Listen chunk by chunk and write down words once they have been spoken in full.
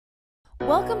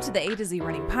Welcome to the A to Z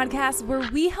Running Podcast, where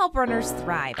we help runners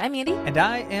thrive. I'm Andy. And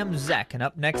I am Zach. And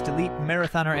up next, elite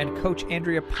marathoner and coach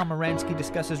Andrea Pomaranski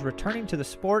discusses returning to the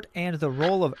sport and the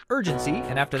role of urgency.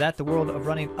 And after that, the world of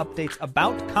running updates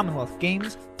about Commonwealth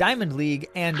Games, Diamond League,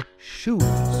 and shoes.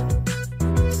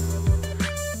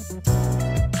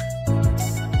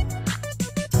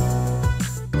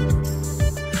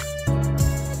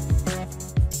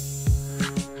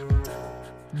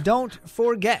 Don't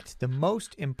forget, the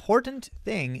most important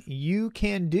thing you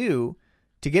can do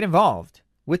to get involved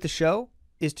with the show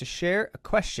is to share a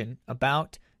question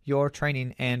about your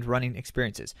training and running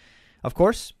experiences. Of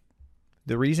course,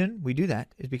 the reason we do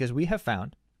that is because we have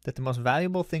found that the most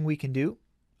valuable thing we can do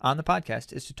on the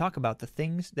podcast is to talk about the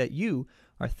things that you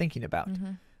are thinking about.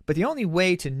 Mm-hmm. But the only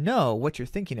way to know what you're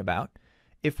thinking about,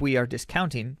 if we are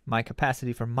discounting my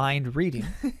capacity for mind reading,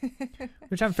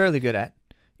 which I'm fairly good at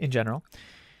in general,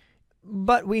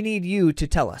 but we need you to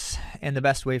tell us. And the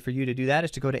best way for you to do that is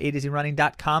to go to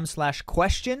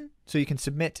atozrunning.com/question so you can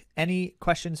submit any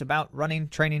questions about running,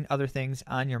 training, other things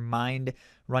on your mind,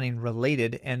 running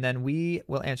related, and then we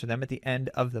will answer them at the end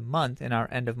of the month in our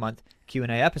end of month Q&A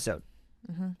episode.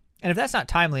 Mm-hmm. And if that's not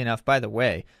timely enough, by the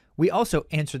way, we also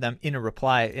answer them in a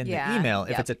reply in the email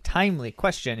if it's a timely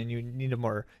question and you need a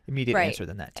more immediate answer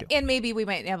than that too. And maybe we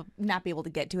might not be able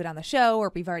to get to it on the show,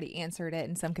 or we've already answered it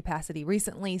in some capacity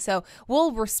recently. So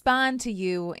we'll respond to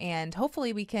you, and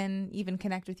hopefully we can even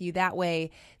connect with you that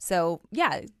way. So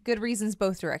yeah, good reasons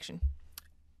both direction.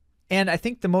 And I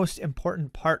think the most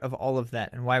important part of all of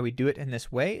that and why we do it in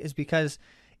this way is because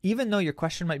even though your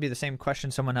question might be the same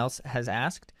question someone else has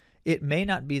asked, it may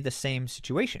not be the same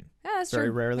situation. Yeah, that's Very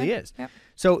true. rarely Yep. is. Yep.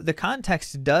 So the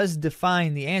context does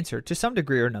define the answer to some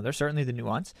degree or another, certainly the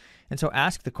nuance. And so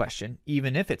ask the question,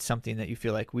 even if it's something that you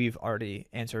feel like we've already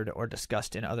answered or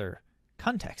discussed in other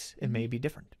contexts. It may be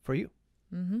different for you.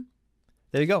 Mm-hmm.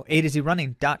 There you go,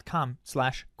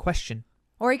 atozrunning.com/question.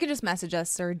 Or you can just message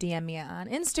us or DM me on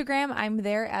Instagram. I'm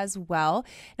there as well.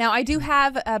 Now, I do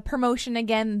have a promotion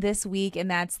again this week, and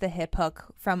that's the hip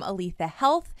hook from Aletha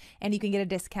Health. And you can get a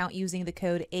discount using the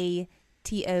code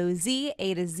ATOZ,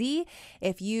 A to Z,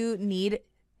 if you need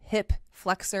hip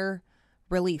flexor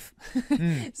relief.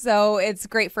 So it's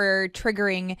great for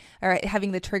triggering or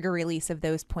having the trigger release of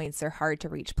those points or hard to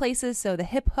reach places. So the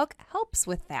hip hook helps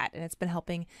with that, and it's been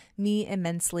helping me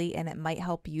immensely, and it might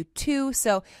help you too.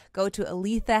 So go to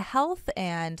Aletha Health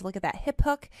and look at that hip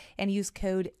hook and use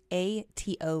code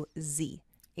ATOZ.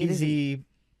 Easy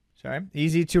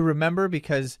to remember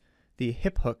because the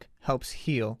hip hook helps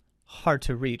heal hard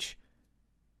to reach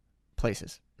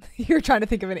places. You're trying to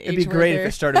think of an H. It'd be great if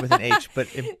it started with an H, but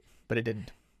it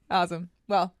didn't. Awesome.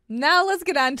 Well, now let's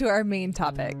get on to our main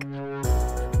topic.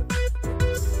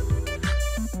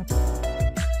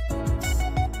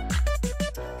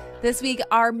 This week,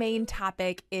 our main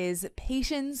topic is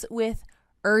patience with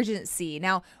urgency.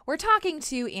 Now, we're talking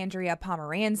to Andrea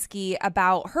Pomaranski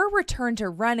about her return to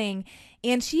running,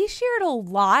 and she shared a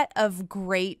lot of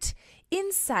great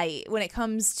insight when it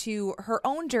comes to her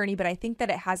own journey, but I think that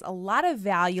it has a lot of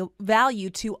value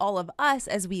to all of us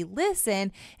as we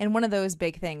listen. And one of those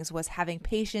big things was having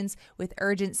patience with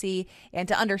urgency. And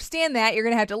to understand that, you're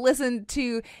going to have to listen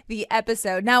to the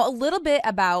episode. Now, a little bit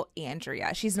about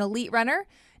Andrea. She's an elite runner,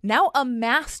 now a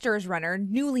masters runner,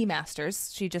 newly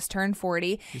masters. She just turned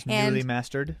 40. She's newly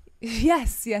mastered.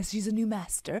 Yes, she's a new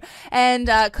master. And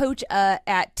coach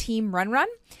at Team Run Run.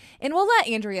 And we'll let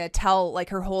Andrea tell like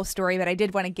her whole story, but I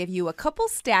did want to give you a couple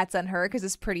stats on her because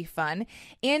it's pretty fun.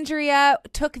 Andrea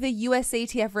took the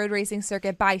USATF road racing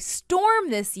circuit by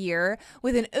storm this year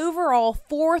with an overall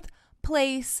 4th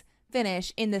place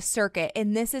finish in the circuit.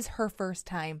 And this is her first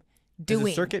time doing.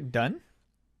 Is the circuit done?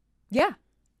 Yeah.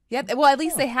 Yeah. Well, at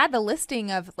least they had the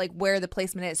listing of like where the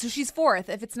placement is. So she's 4th.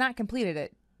 If it's not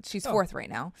completed, she's 4th right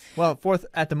now. Well, 4th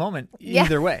at the moment.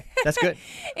 Either way. That's good.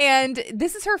 And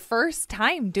this is her first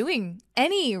time doing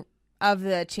any of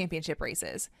the championship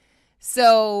races.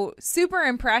 So super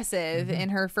impressive in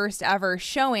her first ever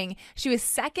showing. She was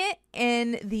 2nd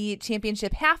in the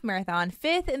championship half marathon,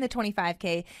 5th in the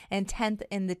 25K, and 10th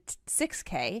in the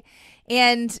 6K.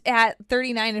 And at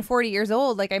 39 and 40 years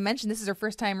old, like I mentioned, this is her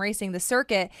first time racing the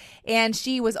circuit. And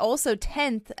she was also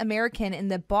 10th American in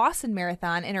the Boston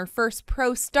Marathon in her first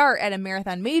pro start at a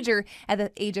marathon major at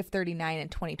the age of 39 in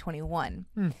 2021.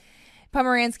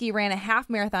 Pomaranski ran a half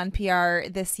marathon PR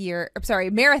this year.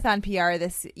 Marathon PR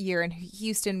this year in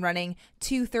Houston, running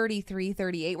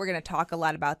 2:33:38. We're going to talk a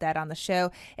lot about that on the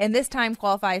show. And this time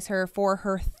qualifies her for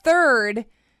her 3rd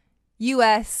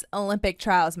U.S. Olympic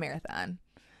Trials marathon.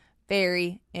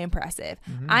 Very impressive.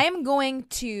 I am going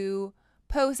to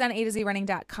post on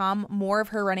a2zrunning.com more of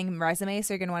her running resume,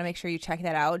 so you're going to want to make sure you check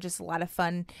that out. Just a lot of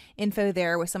fun info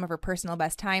there with some of her personal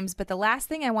best times. But the last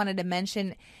thing I wanted to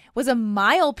mention was a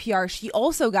mile PR she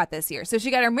also got this year. So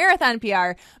she got her marathon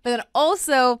PR, but then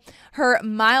also her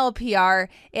mile PR,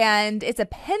 and it's a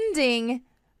pending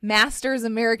Masters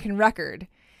American record.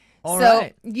 All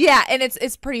right. Yeah, and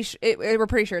it's pretty. We're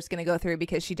pretty sure it's going to go through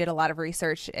because she did a lot of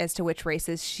research as to which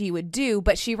races she would do.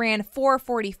 But she ran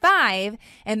 4:45,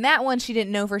 and that one she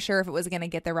didn't know for sure if it was going to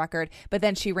get the record. But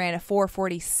then she ran a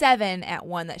 4:47 at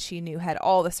one that she knew had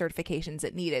all the certifications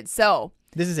it needed. So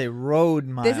this is a road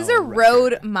mile. This is a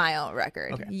road mile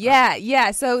record. Okay.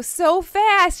 Yeah. So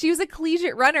fast. She was a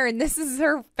collegiate runner, and this is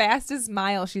her fastest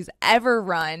mile she's ever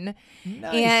run.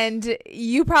 Nice. And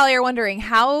you probably are wondering,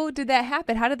 how did that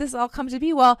happen? How did this all come to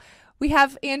be? Well, we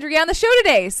have Andrea on the show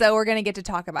today, so we're going to get to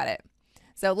talk about it.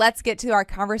 So let's get to our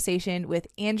conversation with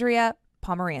Andrea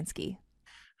Pomaranski.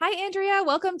 Hi, Andrea.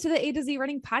 Welcome to the A to Z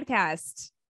Running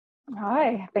Podcast.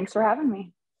 Hi. Thanks for having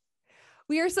me.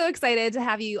 We are so excited to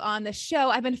have you on the show.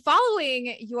 I've been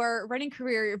following your running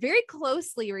career very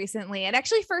closely recently. It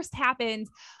actually first happened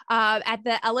at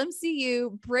the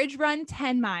LMCU Bridge Run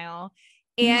 10 mile,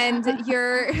 and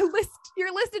you're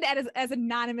listed as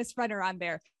anonymous runner on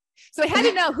there. So I had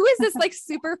to know, who is this like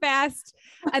super fast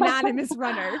anonymous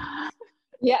runner?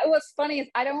 Yeah, it was funny.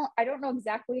 I don't know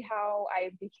exactly how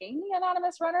I became the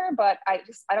anonymous runner, but I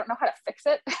don't know how to fix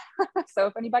it. So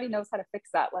if anybody knows how to fix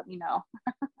that, let me know.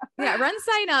 Yeah, Run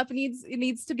Sign Up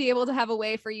needs to be able to have a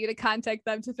way for you to contact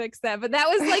them to fix that. But that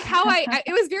was like how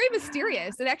it was very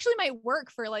mysterious. It actually might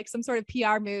work for like some sort of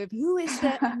PR move. Who is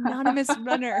that anonymous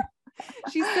runner?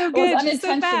 She's so good. It was She's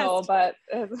unintentional, so fast.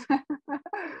 but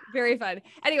very fun.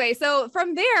 Anyway, so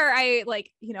from there, I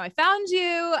found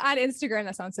you on Instagram.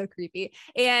 That sounds so creepy.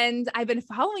 And I've been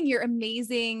following your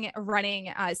amazing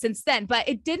running since then, but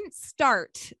it didn't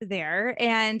start there.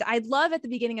 And I'd love at the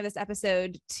beginning of this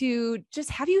episode to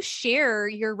just have you share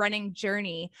your running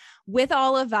journey with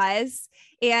all of us.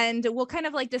 And we'll kind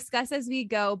of like discuss as we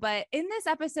go. But in this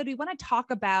episode, we want to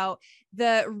talk about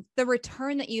the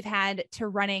return that you've had to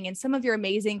running and some of your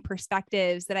amazing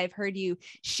perspectives that I've heard you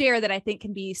share that I think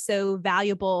can be so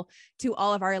valuable to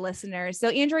all of our listeners. So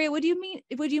Andrea, would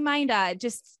you mind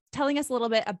just telling us a little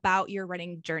bit about your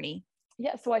running journey?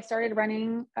 Yeah. So I started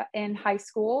running in high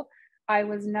school. I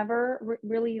was never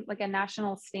really like a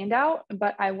national standout,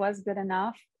 but I was good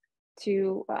enough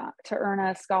to earn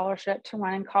a scholarship to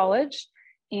run in college.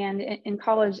 And in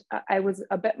college, I was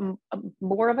a bit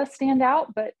more of a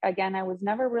standout, but again, I was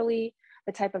never really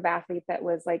the type of athlete that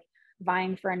was like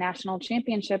vying for a national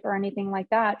championship or anything like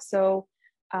that. So,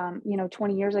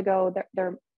 20 years ago,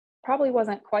 there probably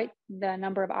wasn't quite the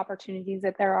number of opportunities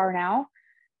that there are now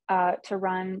to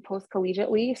run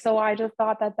post-collegiately. So I just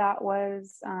thought that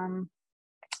was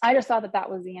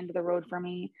the end of the road for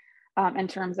me in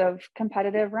terms of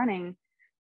competitive running.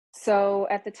 So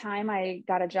at the time I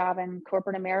got a job in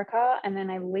corporate America, and then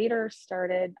I later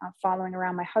started following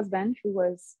around my husband, who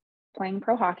was playing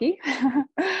pro hockey.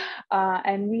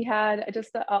 And we had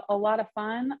just a lot of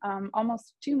fun,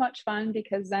 almost too much fun,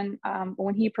 because then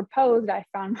when he proposed, I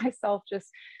found myself just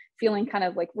feeling kind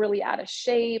of like really out of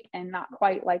shape and not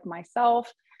quite like myself.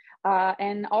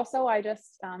 And also I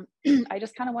just kind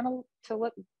of wanted to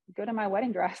look good in my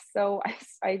wedding dress. So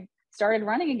I started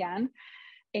running again.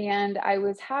 And I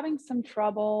was having some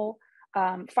trouble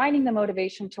finding the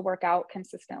motivation to work out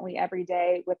consistently every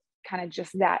day with kind of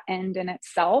just that end in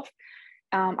itself.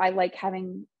 I like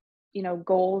having,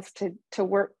 goals to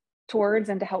work towards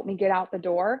and to help me get out the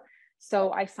door.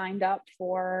 So I signed up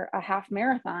for a half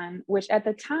marathon, which at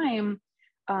the time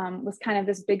was kind of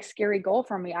this big, scary goal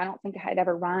for me. I don't think I had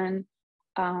ever run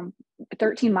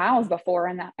 13 miles before.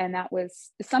 And that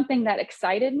was something that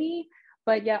excited me,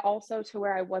 but yet also to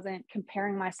where I wasn't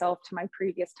comparing myself to my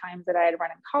previous times that I had run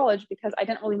in college, because I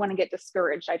didn't really want to get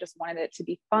discouraged. I just wanted it to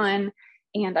be fun,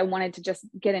 and I wanted to just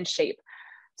get in shape.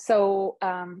 So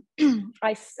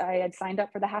I had signed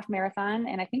up for the half marathon,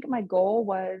 and I think my goal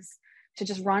was to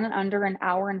just run under an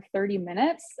hour and 30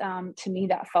 minutes. To me,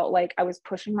 that felt like I was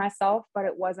pushing myself, but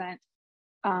it wasn't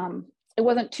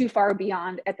too far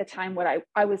beyond at the time what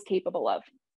I was capable of.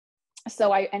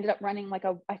 So I ended up running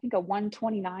I think a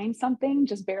 129 something,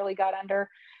 just barely got under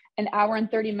an hour and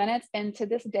 30 minutes. And to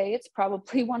this day, it's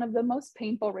probably one of the most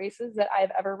painful races that I've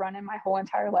ever run in my whole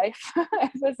entire life.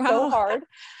 It was so hard.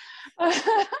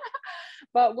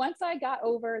 But once I got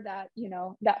over that,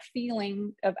 that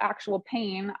feeling of actual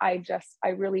pain, I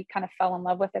really kind of fell in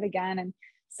love with it again, and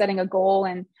setting a goal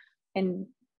and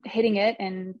hitting it,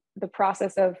 and the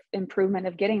process of improvement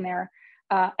of getting there.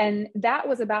 And that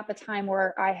was about the time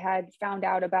where I had found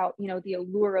out about, the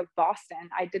allure of Boston.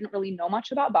 I didn't really know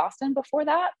much about Boston before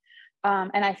that.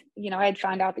 And I had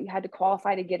found out that you had to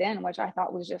qualify to get in, which I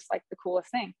thought was just like the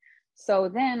coolest thing. So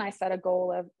then I set a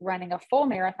goal of running a full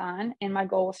marathon, and my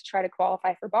goal was to try to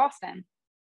qualify for Boston.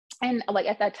 And like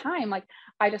at that time, like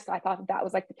I thought that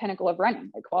was like the pinnacle of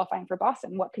running, like qualifying for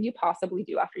Boston. What can you possibly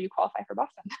do after you qualify for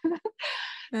Boston?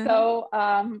 So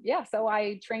so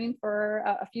I trained for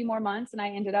a few more months, and I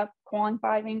ended up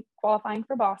qualifying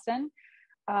for Boston.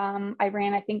 I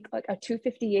ran, I think, like a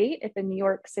 2:58 at the New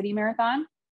York City Marathon,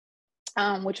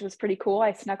 which was pretty cool.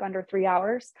 I snuck under 3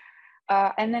 hours.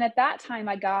 And then at that time,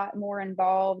 I got more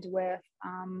involved with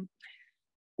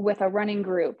a running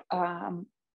group. I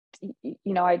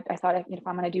thought, if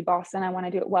I'm going to do Boston, I want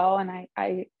to do it well. And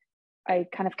I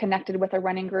kind of connected with a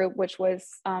running group, which was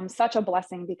such a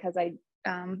blessing, because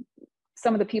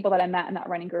some of the people that I met in that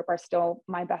running group are still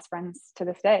my best friends to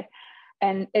this day.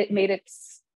 And it made it,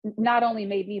 not only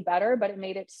made me better, but it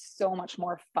made it so much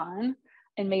more fun,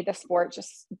 and made the sport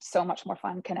just so much more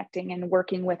fun, connecting and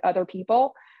working with other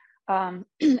people. And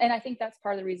I think that's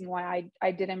part of the reason why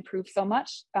I did improve so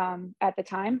much at the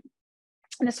time.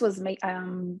 And this was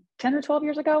 10 or 12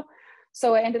 years ago.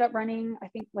 So I ended up running, I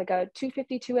think, like a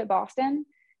 2:52 at Boston.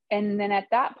 And then at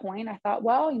that point, I thought,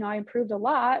 well, I improved a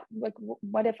lot. Like,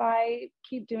 what if I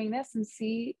keep doing this and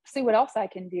see what else I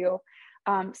can do?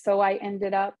 So I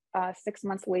ended up 6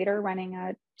 months later running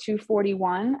a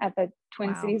 2:41 at the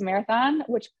Twin Cities Marathon,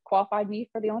 which qualified me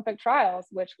for the Olympic trials,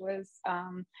 which was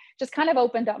just kind of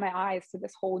opened up my eyes to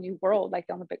this whole new world, like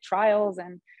the Olympic trials.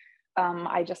 And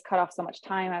I just cut off so much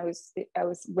time. I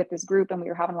was with this group, and we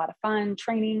were having a lot of fun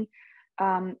training.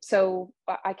 So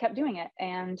I kept doing it.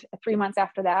 And 3 months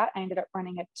after that, I ended up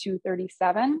running at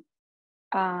 2:37.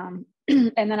 And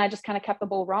then I just kind of kept the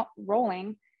ball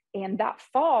rolling. And that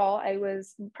fall, I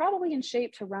was probably in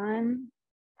shape to run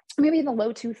maybe in the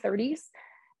low 2:30s.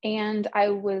 And I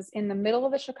was in the middle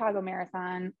of the Chicago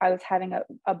Marathon. I was having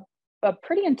a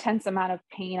pretty intense amount of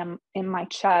pain in my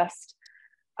chest.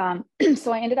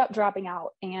 So I ended up dropping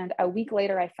out. And a week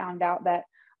later, I found out that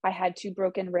I had 2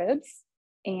 broken ribs.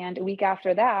 And a week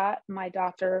after that, my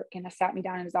doctor sat me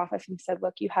down in his office and said,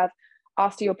 look, you have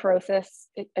osteoporosis.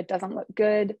 It doesn't look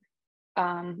good.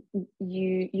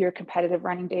 Your competitive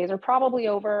running days are probably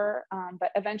over,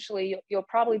 but eventually you'll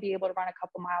probably be able to run a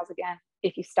couple miles again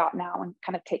if you stop now and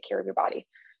kind of take care of your body.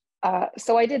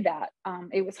 So I did that.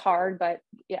 It was hard, but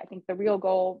yeah, I think the real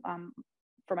goal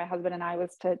for my husband and I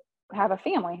was to have a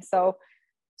family. So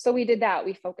we did that.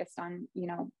 We focused on,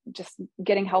 just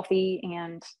getting healthy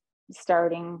and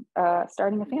starting a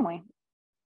family.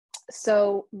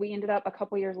 So we ended up a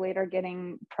couple years later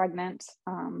getting pregnant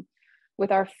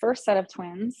with our first set of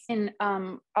twins. And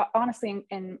honestly,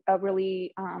 in a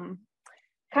really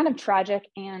kind of tragic,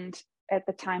 and at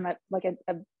the time,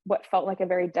 what felt like a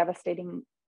very devastating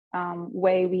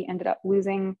way, we ended up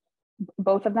losing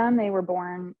both of them. They were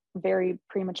born very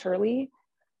prematurely.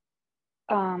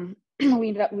 We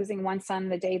ended up losing one son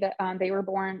the day that they were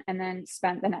born, and then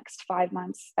spent the next 5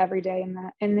 months every day in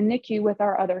the NICU with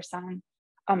our other son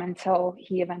until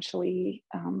he eventually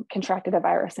contracted a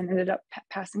virus and ended up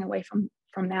passing away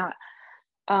from that.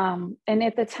 And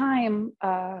at the time,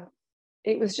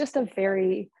 it was just a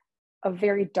very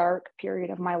dark period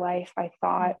of my life. I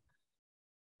thought,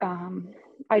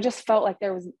 I just felt like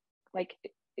there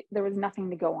was nothing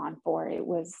to go on for. It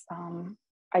was,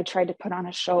 I tried to put on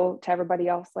a show to everybody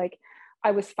else, like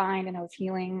I was fine and I was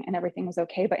healing and everything was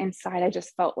okay. But inside, I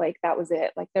just felt like that was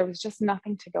it. Like there was just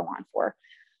nothing to go on for.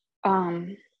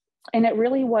 And it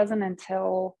really wasn't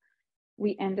until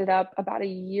we ended up about a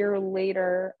year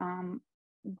later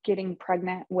getting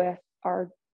pregnant with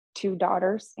our 2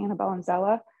 daughters, Annabelle and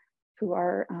Zella, who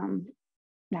are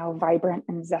now vibrant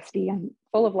and zesty and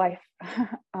full of life.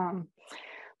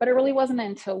 But it really wasn't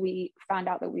until we found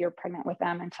out that we were pregnant with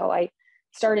them until I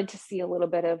started to see a little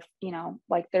bit of,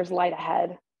 like there's light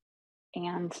ahead.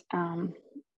 And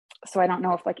so I don't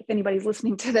know if anybody's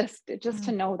listening to this, just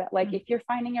to know that if you're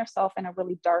finding yourself in a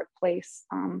really dark place,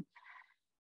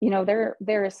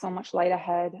 there is so much light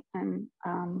ahead. And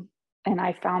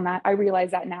I found that, I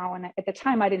realize that now. And at the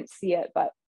time I didn't see it,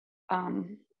 but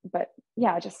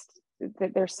yeah, just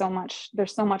there's so much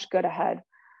good ahead.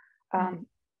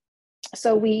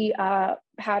 So we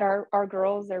had our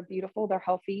girls. They're beautiful, they're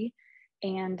healthy.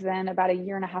 And then about a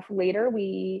year and a half later,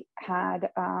 we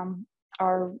had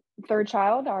our third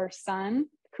child, our son,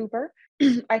 Cooper.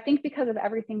 I think because of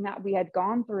everything that we had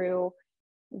gone through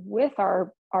with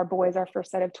our boys, our first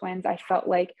set of twins, I felt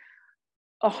like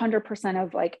 100%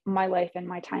 of like my life and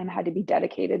my time had to be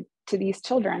dedicated to these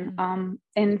children.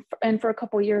 And for a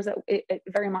couple of years, it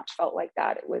very much felt like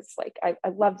that. It was like, I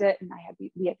loved it. And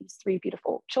we had these 3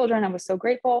 beautiful children. I was so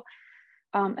grateful.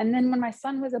 And then when my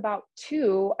son was about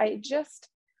 2, I just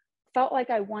felt like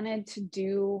I wanted to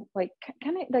do like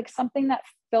kind of like something that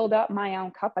filled up my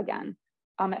own cup again.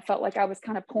 It felt like I was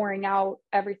kind of pouring out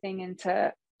everything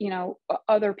into,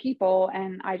 other people.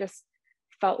 And I just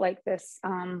felt like this,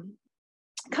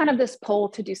 kind of this pull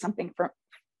to do something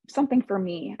for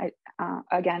me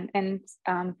again. And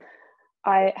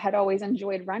I had always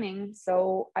enjoyed running,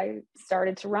 so I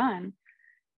started to run.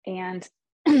 And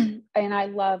and I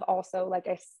love also, like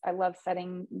I love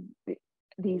setting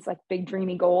these like big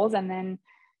dreamy goals and then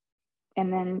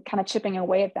kind of chipping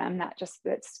away at them.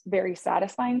 That's very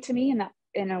satisfying to me. And that,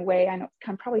 in a way, I know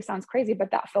it probably sounds crazy,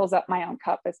 but that fills up my own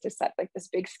cup, is to set like this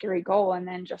big scary goal and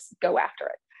then just go after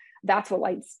it. That's what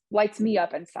lights me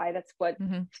up inside. That's what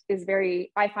is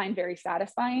I find very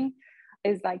satisfying,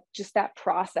 is like just that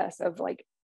process of like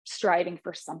striving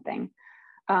for something.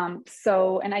 And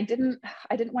I didn't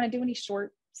want to do any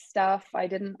short stuff.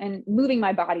 And moving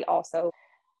my body also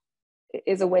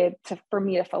is a way for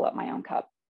me to fill up my own cup.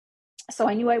 So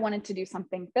I knew I wanted to do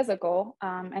something physical.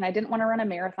 And I didn't want to run a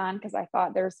marathon, because I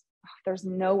thought there's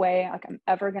no way like I'm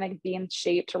ever going to be in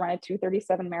shape to run a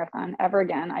 2:37 marathon ever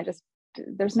again.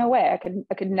 There's no way I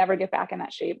could never get back in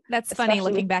that shape. That's funny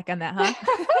looking back on that,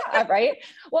 huh? Right.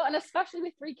 Well, and especially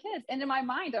with 3 kids. And in my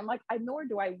mind, I'm like, nor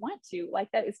do I want to. Like,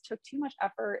 that took too much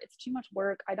effort. It's too much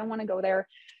work. I don't want to go there.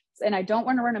 And I don't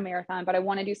want to run a marathon, but I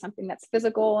want to do something that's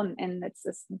physical and it's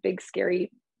this big,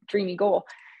 scary, dreamy goal.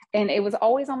 And it was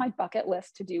always on my bucket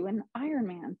list to do an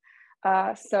Ironman.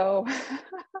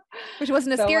 Which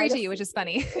wasn't as scary to you, which is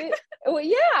funny. Well,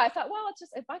 yeah, I thought, well, it's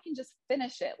just, if I can just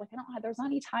finish it, like there's not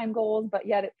any time goals, but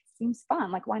yet it seems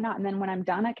fun. Like, why not? And then when I'm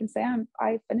done, I can say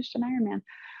I finished an Ironman.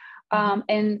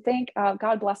 And thank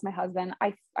God bless my husband.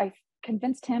 I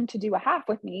convinced him to do a half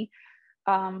with me,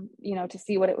 to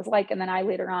see what it was like. And then I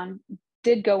later on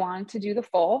did go on to do the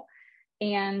full.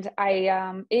 And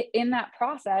in that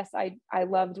process, I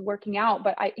loved working out,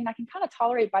 but I can kind of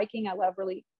tolerate biking.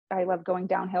 I love going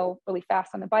downhill really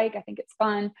fast on the bike. I think it's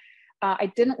fun.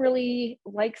 I didn't really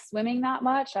like swimming that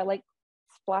much. I like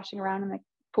splashing around in the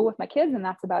pool with my kids, and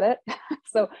that's about it.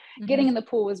 So getting in the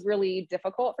pool was really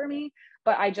difficult for me,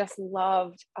 but I just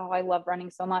I love running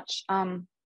so much.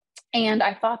 And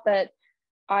I thought that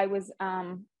I was,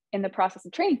 in the process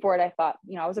of training for it, I thought,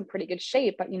 I was in pretty good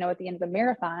shape, but at the end of the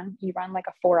marathon, you run like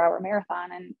a 4-hour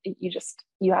marathon and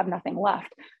you have nothing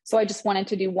left. So I just wanted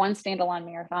to do one standalone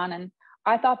marathon, and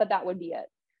I thought that would be it.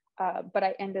 But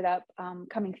I ended up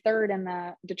coming 3rd in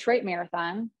the Detroit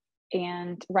Marathon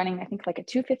and running, I think, like a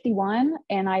 2:51.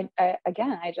 And I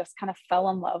just kind of fell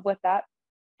in love with that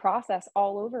process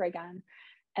all over again.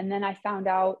 And then I found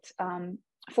out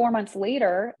 4 months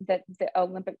later that the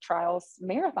Olympic trials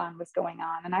marathon was going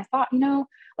on. And I thought,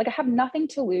 like, I have nothing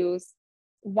to lose.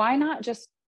 Why not just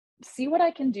see what I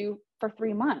can do for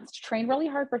 3 months, train really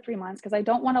hard for 3 months, because I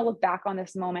don't want to look back on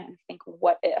this moment and think,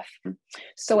 what if?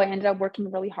 So I ended up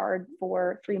working really hard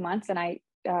for 3 months, and I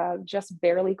just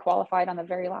barely qualified on the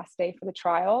very last day for the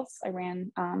trials. I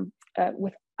ran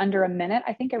with under a minute.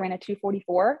 I think I ran a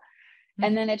 2:44.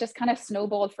 And then it just kind of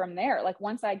snowballed from there. Like,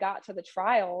 once I got to the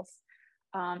trials,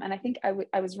 and I think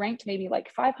I was ranked maybe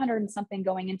like 500 and something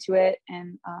going into it,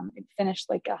 and it finished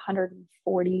like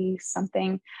 140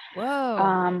 something.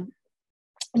 Whoa.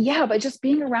 Yeah, but just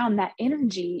being around that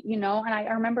energy, and I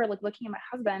remember like looking at my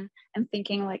husband and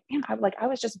thinking like, man, I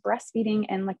was just breastfeeding,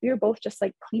 and like we were both just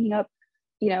like cleaning up,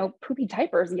 poopy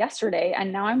diapers yesterday,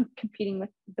 and now I'm competing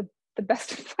with the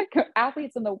best like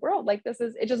athletes in the world. Like,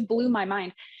 it just blew my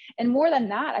mind. And more than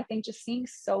that, I think just seeing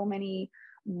so many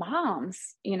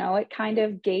moms, it kind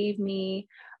of gave me,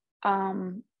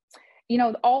 all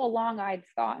along I'd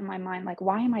thought in my mind, like,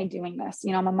 why am I doing this?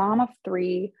 I'm a mom of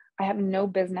 3. I have no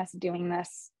business doing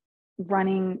this,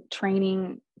 running,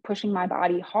 training, pushing my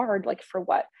body hard, like, for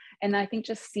what? And I think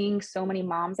just seeing so many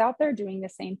moms out there doing the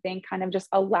same thing kind of just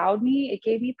it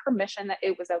gave me permission that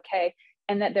it was okay.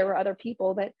 And that there were other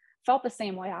people that felt the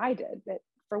same way I did, that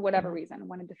for whatever reason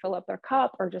wanted to fill up their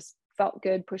cup or just felt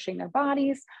good pushing their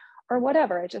bodies or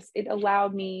whatever. It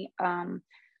allowed me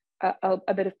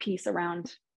a bit of peace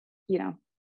around,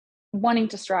 wanting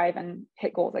to strive and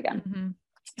hit goals again.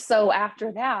 So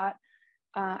after that,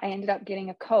 I ended up getting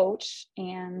a coach,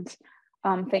 and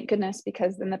thank goodness,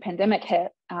 because then the pandemic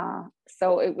hit.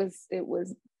 So it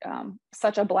was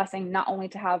such a blessing, not only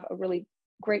to have a really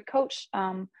great coach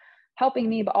helping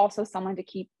me, but also someone to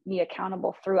keep me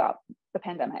accountable throughout the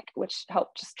pandemic, which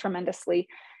helped just tremendously.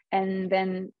 And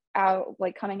then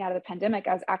coming out of the pandemic,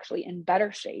 I was actually in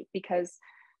better shape because,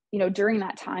 during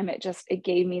that time, it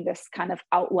gave me this kind of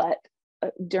outlet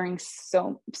during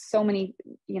so many,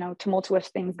 tumultuous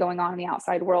things going on in the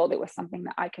outside world. It was something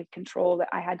that I could control, that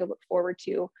I had to look forward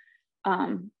to.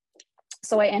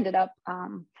 So I ended up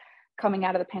coming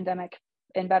out of the pandemic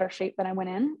in better shape than I went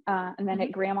in. And then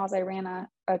at Grandma's, I ran a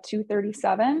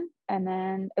 2:37, and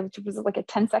then it was like a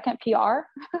 10-second PR.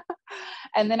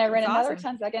 And then I ran another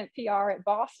 10-second PR at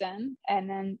Boston. And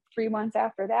then 3 months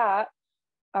after that,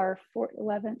 or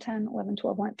 11, 10, 11,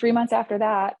 12, 3 months after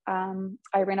that,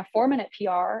 I ran a 4-minute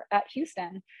PR at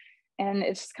Houston, and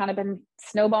it's just kind of been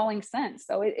snowballing since.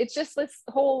 So it's just this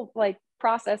whole like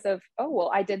process of, oh,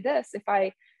 well, I did this. If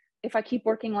I keep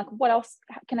working, like what else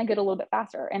can I get a little bit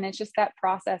faster? And it's just that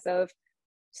process of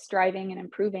striving and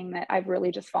improving that I've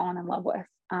really just fallen in love with.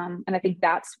 And I think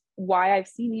that's why I've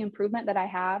seen the improvement that I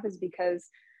have, is because,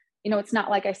 it's not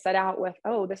like I set out with,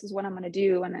 oh, this is what I'm going to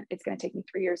do, and it's going to take me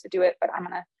 3 years to do it, but I'm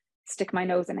going to stick my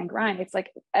nose in and grind. It's like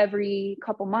every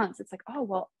couple months, it's like, oh,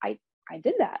 well, I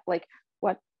did that. Like,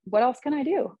 what else can I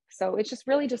do? So it's just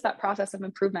really just that process of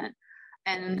improvement,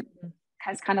 and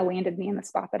has kind of landed me in the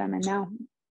spot that I'm in now.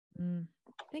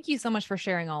 Thank you so much for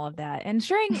sharing all of that and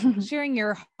sharing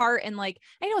your heart. And like,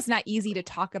 I know it's not easy to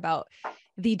talk about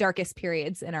the darkest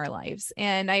periods in our lives.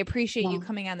 And I appreciate you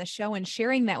coming on the show and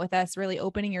sharing that with us, really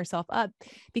opening yourself up,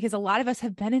 because a lot of us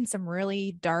have been in some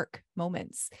really dark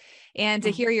moments, and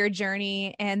to hear your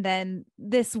journey, and then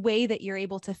this way that you're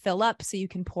able to fill up so you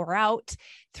can pour out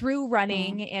through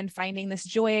running and finding this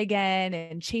joy again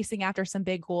and chasing after some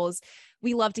big goals.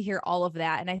 We love to hear all of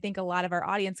that. And I think a lot of our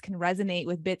audience can resonate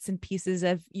with bits and pieces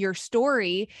of your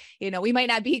story. We might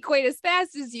not be quite as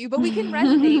fast as you, but we can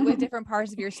resonate with different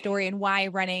parts of your story and why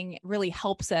running really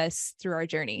helps us through our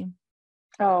journey.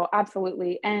 Oh,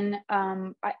 absolutely. And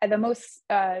the most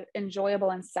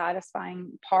enjoyable and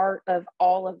satisfying part of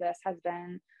all of this has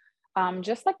been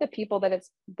just like the people that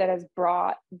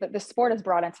the sport has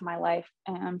brought into my life,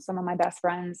 some of my best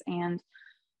friends, and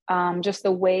just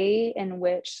the way in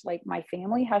which like my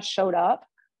family has showed up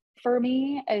for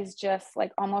me is just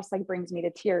like almost like brings me to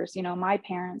tears. My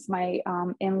parents, my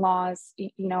in-laws,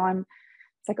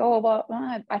 it's like, oh, well,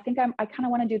 I think I kind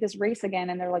of want to do this race again.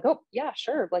 And they're like, oh yeah,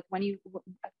 sure. Like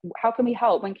how can we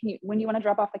help? When you want to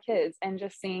drop off the kids? And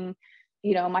just seeing,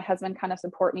 my husband kind of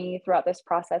support me throughout this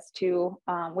process too.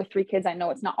 With 3 kids, I know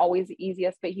it's not always the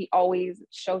easiest, but he always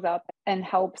shows up and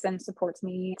helps and supports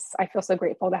me. I feel so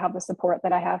grateful to have the support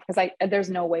that I have, because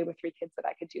there's no way with 3 kids that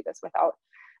I could do this without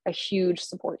a huge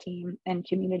support team and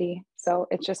community. So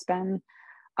it's just been,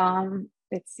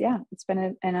 it's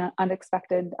been an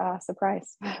unexpected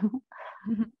surprise.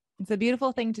 It's a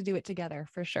beautiful thing to do it together,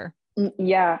 for sure.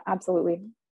 Yeah, absolutely.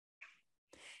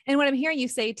 And what I'm hearing you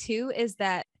say too is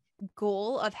that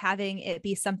goal of having it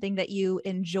be something that you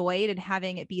enjoyed and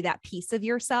having it be that piece of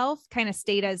yourself kind of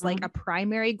stayed as like a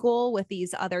primary goal with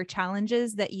these other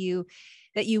challenges that you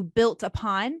built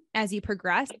upon as you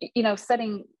progressed.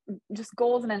 Setting just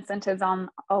goals and incentives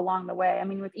along the way. I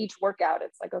mean, with each workout,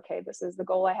 it's like, okay, this is the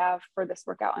goal I have for this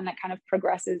workout. And that kind of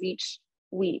progresses each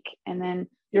week. And then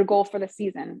your goal for the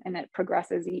season, and it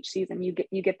progresses each season.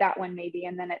 You get that one maybe.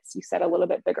 And then you set a little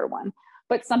bit bigger one,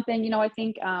 but something, I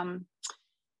think,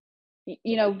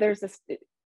 there's this,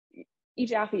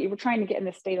 each athlete, we're trying to get in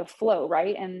this state of flow,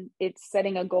 right? And it's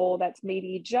setting a goal that's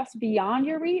maybe just beyond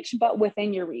your reach, but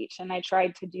within your reach. And I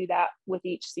tried to do that with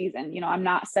each season. I'm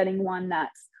not setting one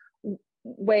that's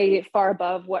way far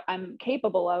above what I'm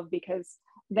capable of, because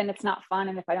then it's not fun.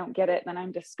 And if I don't get it, then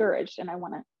I'm discouraged and I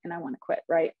want to quit.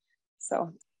 Right.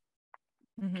 So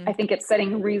I think it's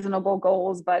setting reasonable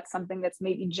goals, but something that's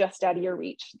maybe just out of your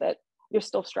reach that you're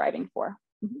still striving for.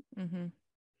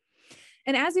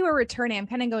 And as you were returning, I'm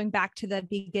kind of going back to the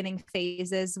beginning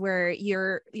phases where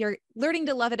you're learning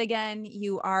to love it again.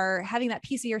 You are having that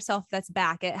piece of yourself that's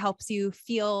back. It helps you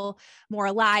feel more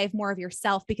alive, more of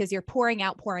yourself, because you're pouring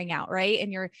out, right,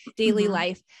 in your daily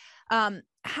life.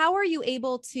 How are you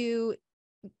able to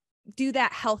do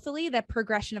that healthily, that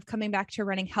progression of coming back to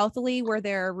running healthily? Were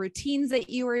there routines that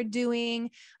you were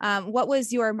doing? What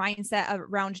was your mindset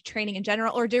around training in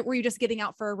general? Or were you just getting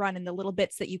out for a run in the little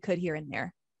bits that you could here and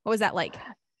there? What was that like?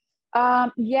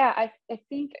 I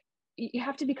think you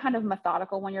have to be kind of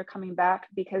methodical when you're coming back,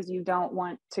 because you don't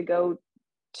want to go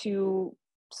too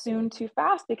soon, too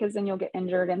fast, because then you'll get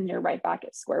injured and you're right back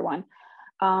at square one.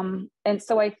 And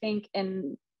so I think,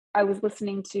 I was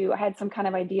listening I had some kind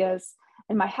of ideas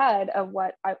in my head of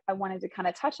what I wanted to kind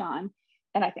of touch on.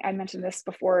 And I think I mentioned this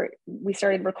before we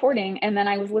started recording. And then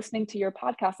I was listening to your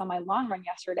podcast on my long run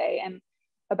yesterday, and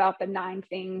about the 9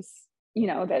 things,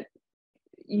 that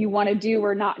you want to do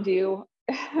or not do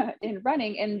in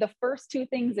running. And the first two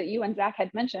things that you and Zach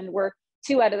had mentioned were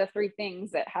two out of the three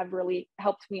things that have really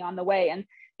helped me on the way. And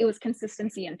it was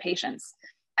consistency and patience.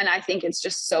 And I think it's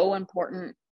just so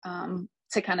important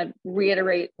to kind of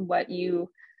reiterate what you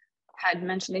had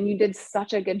mentioned. And you did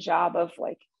such a good job of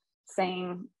like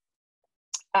saying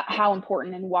how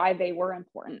important and why they were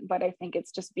important. But I think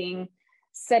it's just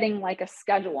setting like a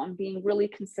schedule and being really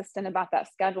consistent about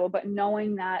that schedule, but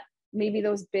knowing that maybe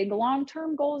those big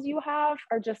long-term goals you have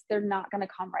are just, they're not going to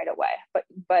come right away,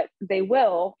 but they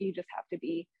will. You just have to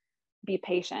be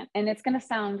patient. And it's going to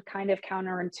sound kind of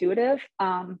counterintuitive,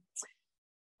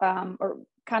 or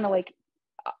kind of like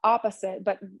opposite,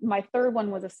 but my third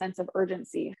one was a sense of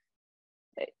urgency.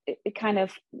 It kind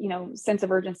of, sense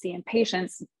of urgency and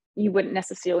patience, you wouldn't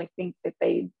necessarily think that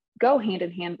they go hand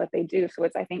in hand, but they do. So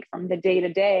it's, I think, from the day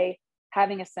to day,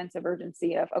 having a sense of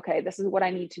urgency of, okay, this is what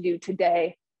I need to do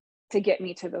today to get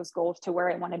me to those goals, to where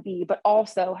I want to be, but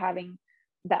also having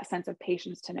that sense of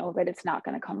patience to know that it's not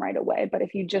going to come right away. But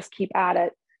if you just keep at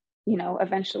it,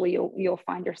 eventually you'll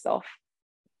find yourself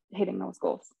hitting those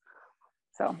goals.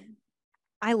 So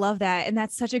I love that. And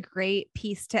that's such a great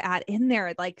piece to add in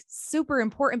there, like super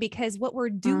important, because what we're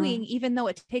doing, even though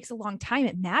it takes a long time,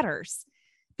 it matters.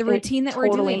 The routine that we're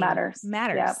doing matters.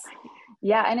 Yep.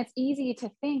 Yeah. And it's easy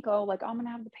to think, oh, like, I'm going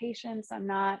to have the patience. I'm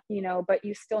not, but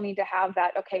you still need to have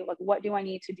that. Okay, like, what do I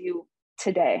need to do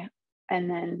today? And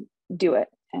then do it.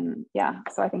 And yeah,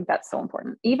 so I think that's so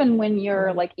important. Even when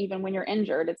you're even when you're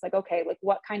injured, it's like, okay, like,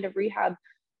 what kind of rehab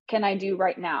can I do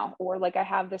right now? Or like, I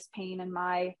have this pain in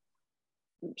my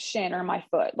shin or my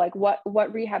foot. Like, what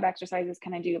rehab exercises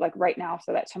can I do like right now,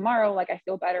 so that tomorrow, like, I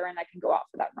feel better and I can go out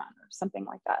for that run or something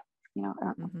like that. I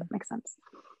don't know if that makes sense.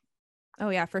 Oh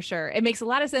yeah, for sure. It makes a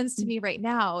lot of sense to me right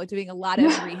now, doing a lot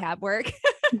of rehab work.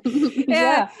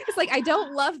 Yeah. It's like, I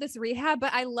don't love this rehab,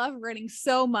 but I love running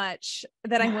so much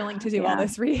that I'm willing to do all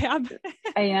this rehab.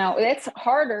 I know it's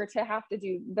harder to have to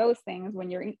do those things when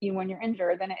you're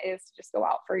injured than it is to just go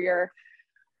out for your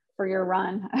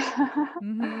run.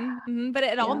 But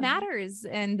it all matters.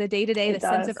 And the day-to-day,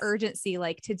 sense of urgency,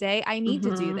 like, today I need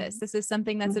to do this. This is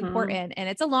something that's important, and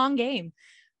it's a long game.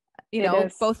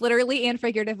 Both literally and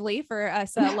figuratively for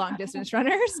us long distance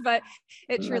runners, but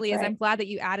it truly is. I'm glad that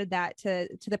you added that to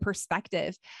the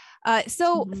perspective.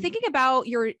 So thinking about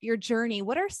your journey,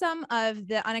 what are some of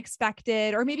the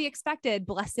unexpected or maybe expected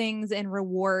blessings and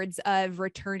rewards of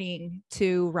returning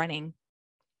to running?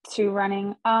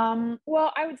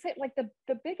 Well, I would say like the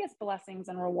biggest blessings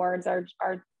and rewards are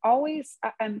always,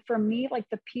 and for me, like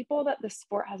the people that the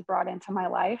sport has brought into my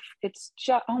life, it's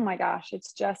just, oh my gosh,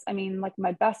 it's just, I mean, like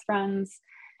my best friends,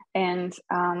 and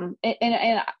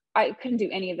I couldn't do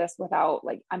any of this without,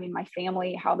 like, I mean, my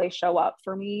family, how they show up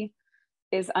for me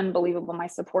is unbelievable. My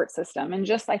support system. And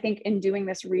just, I think in doing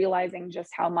this, realizing just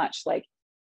how much like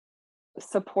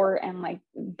support and like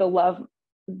the love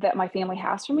that my family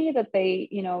has for me, that they,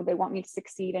 they want me to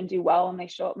succeed and do well. And they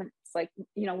show up, and it's like,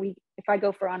 if I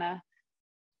go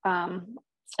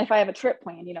if I have a trip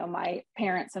planned, my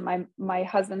parents and my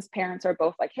husband's parents are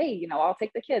both like, hey, I'll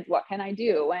take the kids. What can I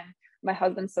do? And my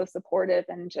husband's so supportive,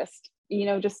 and just,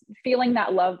 just feeling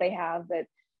that love they have, that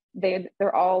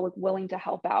they're all willing to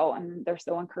help out, and they're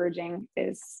so encouraging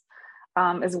is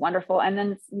wonderful. And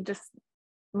then just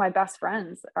my best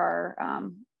friends are,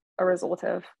 a result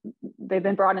of, they've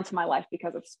been brought into my life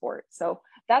because of sport. So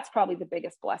that's probably the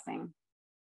biggest blessing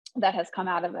that has come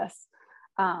out of this,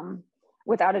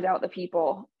 without a doubt, the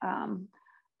people.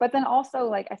 But then also,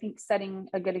 like, I think setting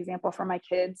a good example for my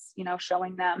kids,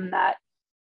 showing them that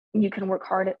you can work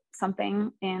hard at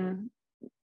something, and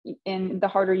the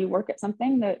harder you work at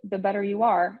something, the better you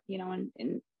are,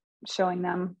 and showing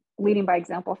them, leading by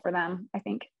example for them, I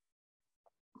think.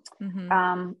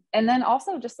 And then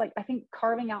also just like, I think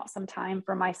carving out some time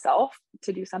for myself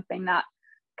to do something that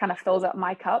kind of fills up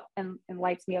my cup and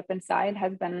lights me up inside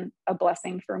has been a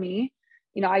blessing for me.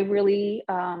 I really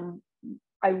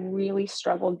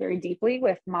struggled very deeply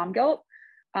with mom guilt.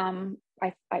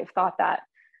 I thought that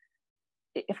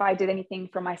if I did anything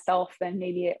for myself, then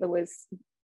maybe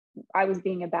I was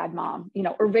being a bad mom,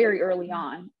 or very early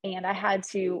on. And I had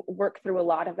to work through a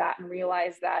lot of that and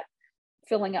realize that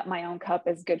filling up my own cup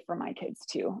is good for my kids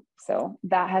too. So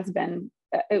that has been,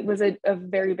 it was a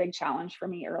very big challenge for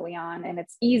me early on, and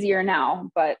it's easier now,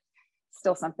 but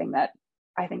still something that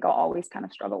I think I'll always kind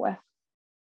of struggle with.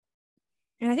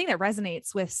 And I think that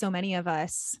resonates with so many of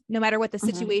us, no matter what the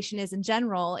situation is in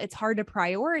general. It's hard to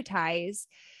prioritize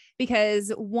because,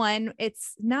 one,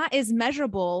 it's not as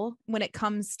measurable when it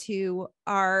comes to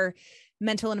our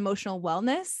mental and emotional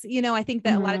wellness. I think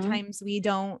that a lot of times we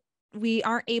don't we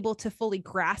aren't able to fully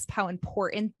grasp how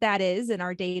important that is in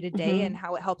our day to day and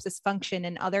how it helps us function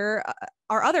in our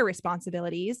other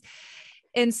responsibilities.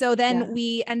 And so then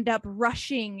we end up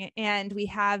rushing, and we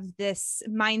have this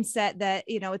mindset that,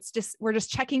 we're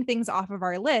just checking things off of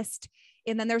our list.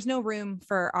 And then there's no room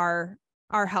for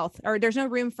our health, or there's no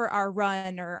room for our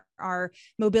run or our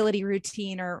mobility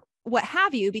routine or what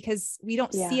have you, because we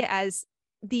don't see it as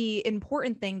the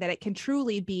important thing that it can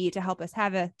truly be to help us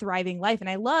have a thriving life. And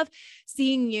I love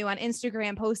seeing you on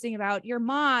Instagram posting about your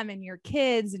mom and your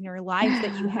kids and your life,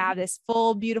 that you have this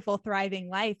full, beautiful, thriving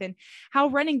life, and how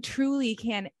running truly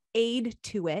can aid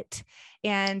to it.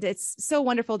 And it's so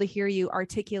wonderful to hear you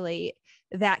articulate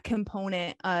that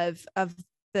component of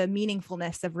the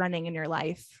meaningfulness of running in your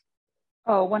life.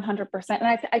 Oh, 100%.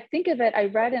 And I think of it, I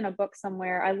read in a book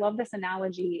somewhere, I love this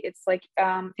analogy. It's like,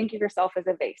 think of yourself as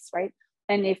a vase, right?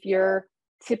 And if you're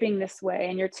tipping this way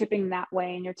and you're tipping that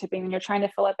way and you're tipping and you're trying to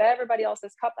fill up everybody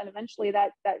else's cup, and eventually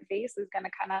that vase is going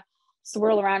to kind of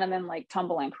swirl around and then like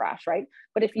tumble and crash, right?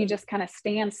 But if you just kind of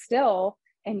stand still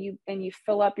and you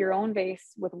fill up your own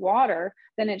vase with water,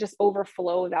 then it just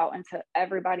overflows out into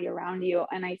everybody around you.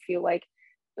 And I feel like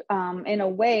in a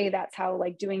way, that's how,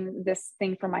 like, doing this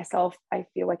thing for myself, I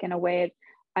feel like in a way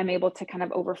I'm able to kind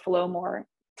of overflow more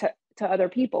to other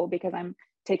people, because I'm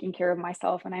taking care of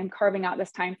myself and I'm carving out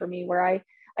this time for me where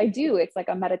I do, it's like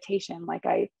a meditation. Like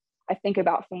I think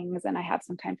about things and I have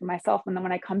some time for myself. And then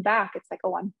when I come back, it's like,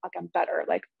 oh, I'm better.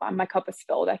 Like my cup is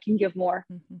filled. I can give more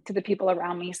to the people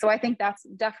around me. So I think that's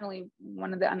definitely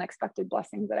one of the unexpected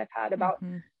blessings that I've had about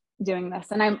doing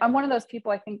this. And I'm one of those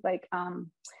people, I think, like,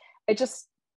 it just,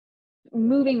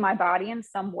 moving my body in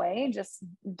some way just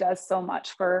does so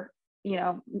much for,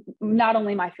 not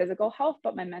only my physical health,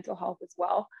 but my mental health as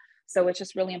well. So it's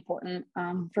just really important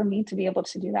for me to be able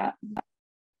to do that.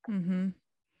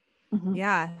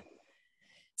 Yeah.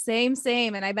 Same.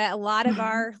 And I bet a lot of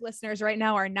our listeners right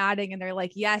now are nodding and they're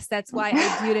like, yes, that's why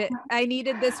I did it. I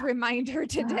needed this reminder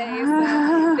today.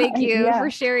 So thank you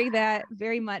for sharing that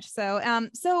very much. So,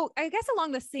 so I guess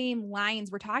along the same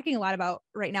lines, we're talking a lot about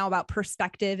right now about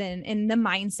perspective and the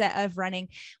mindset of running.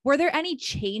 Were there any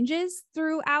changes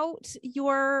throughout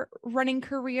your running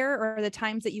career, or the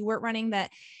times that you weren't running,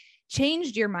 that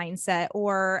changed your mindset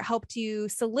or helped you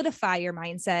solidify your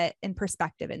mindset and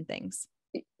perspective in things?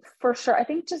 For sure. I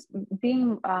think just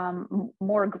being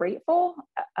more grateful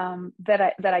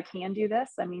that I can do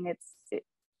this. I mean,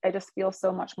 I just feel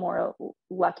so much more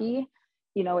lucky.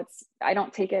 I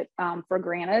don't take it for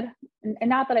granted, and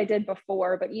not that I did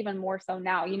before, but even more so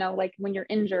now. Like when you're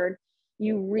injured,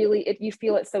 you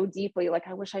feel it so deeply. Like,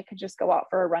 I wish I could just go out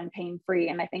for a run pain-free.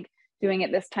 And I think doing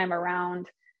it this time around,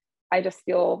 I just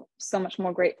feel so much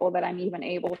more grateful that I'm even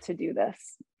able to do this.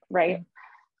 Right.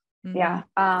 Yeah.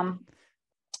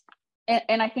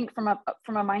 And I think from a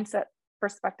mindset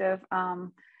perspective,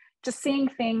 just seeing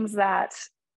things that,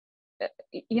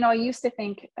 I used to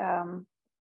think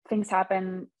things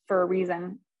happen for a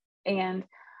reason. And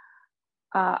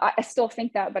I still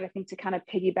think that, but I think to kind of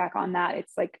piggyback on that,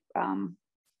 it's like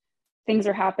things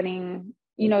are happening,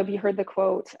 if you heard the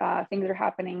quote, things are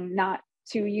happening not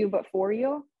to you, but for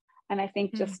you. And I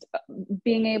think just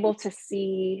being able to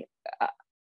see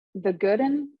the good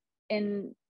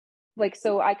in like,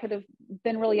 so I could have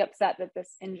been really upset that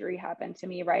this injury happened to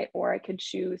me, right? Or I could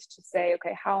choose to say,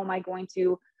 okay, how am I going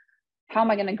to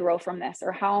grow from this?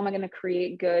 Or how am I going to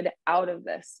create good out of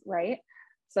this, right?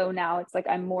 So now it's like,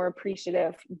 I'm more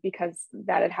appreciative because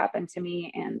that had happened to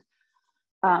me. And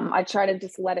I try to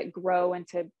just let it grow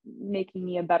into making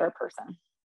me a better person.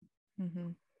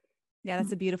 Yeah,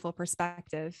 that's a beautiful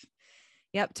perspective.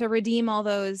 Yep. To redeem all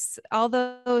those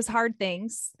hard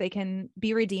things, they can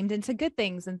be redeemed into good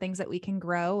things and things that we can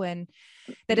grow. And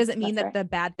that doesn't mean that the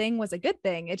bad thing was a good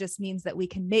thing. It just means that we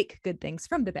can make good things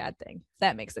from the bad thing. If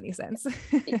that makes any sense.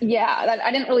 Yeah.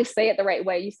 I didn't really say it the right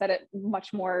way. You said it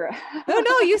much more.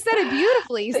 No, you said it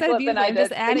beautifully. You said it beautifully. I'm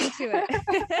just adding to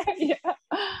it.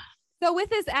 So with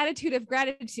this attitude of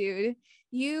gratitude,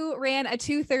 you ran a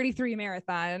 2:33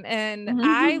 marathon, and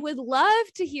I would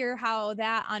love to hear how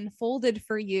that unfolded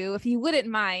for you. If you wouldn't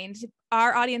mind,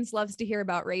 our audience loves to hear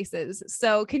about races.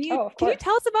 So can you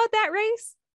tell us about that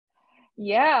race?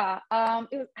 Yeah.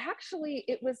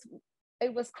 It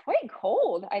was quite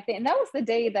cold, I think. And that was the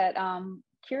day that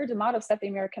Kira D'Amato set the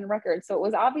American record. So it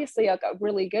was obviously a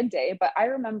really good day, but I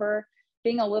remember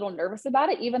being a little nervous about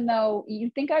it, even though you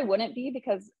think I wouldn't be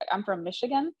because I'm from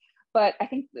Michigan. But I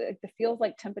think the feels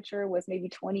like temperature was maybe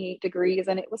 28 degrees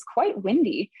and it was quite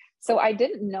windy. So I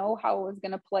didn't know how it was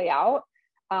going to play out.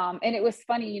 And it was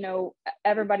funny,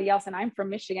 everybody else, and I'm from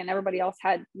Michigan, everybody else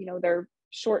had, their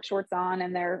short shorts on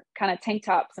and they're kind of tank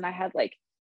tops. And I had like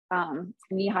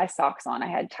knee-high socks on. I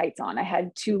had tights on. I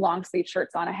had 2 long sleeve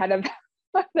shirts on. I had a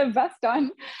the vest on,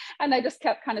 and I just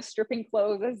kept kind of stripping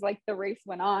clothes as like the race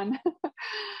went on.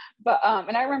 But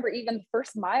and I remember even the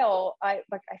first mile, I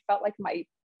felt like my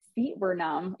feet were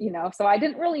numb, so I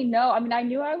didn't really know. I mean, I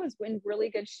knew I was in really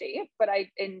good shape, but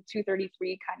in 2:33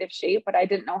 kind of shape, but I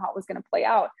didn't know how it was going to play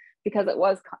out because it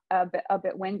was a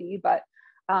bit windy. But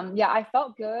yeah, I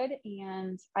felt good,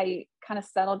 and I kind of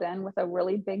settled in with a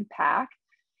really big pack,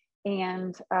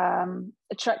 and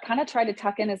kind of tried to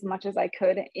tuck in as much as I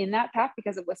could in that pack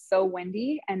because it was so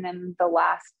windy. And then the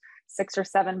last 6 or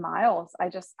 7 miles, I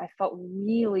felt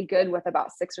really good with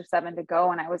about 6 or 7 to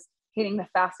go, and I was hitting the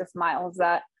fastest miles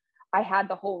that I had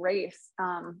the whole race.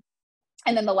 And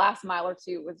then the last mile or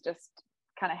two was just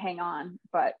kind of hang on.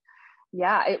 But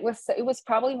yeah, it was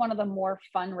probably one of the more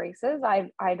fun races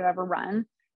I'd ever run,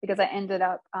 because I ended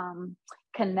up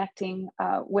connecting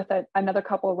with another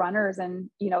couple of runners, and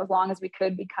as long as we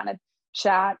could, we kind of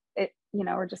chat it,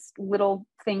 or just little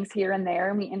things here and there,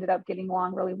 and we ended up getting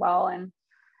along really well. And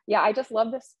yeah, I just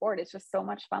love this sport. It's just so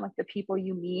much fun. Like the people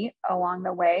you meet along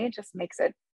the way just makes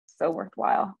it so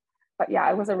worthwhile. But yeah,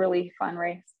 it was a really fun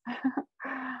race.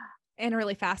 And a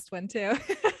really fast one too.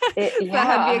 Yeah,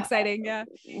 that would be exciting. Yeah,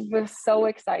 it was so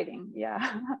exciting.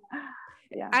 Yeah.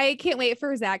 Yeah. I can't wait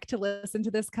for Zach to listen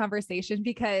to this conversation,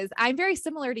 because I'm very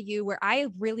similar to you, where I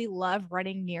really love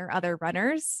running near other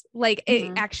runners. Like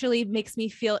it actually makes me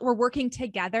feel we're working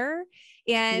together.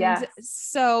 And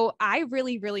so I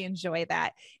really, really enjoy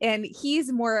that. And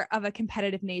he's more of a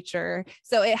competitive nature,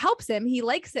 so it helps him. He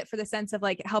likes it for the sense of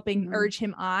like helping urge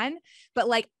him on. But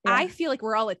like, I feel like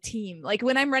we're all a team. Like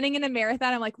when I'm running in a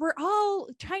marathon, I'm like, we're all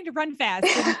trying to run fast,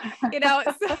 and,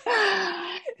 so,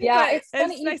 yeah, it's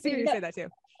funny. It's nice to hear you say that too.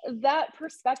 That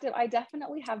perspective, I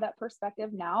definitely have that perspective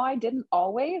now. I didn't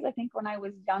always. I think when I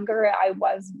was younger, I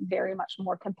was very much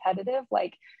more competitive.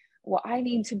 Like, well, I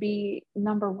need to be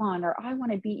number 1, or I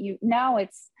want to beat you. Now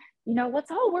it's, let's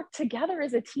all work together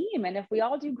as a team. And if we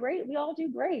all do great, we all do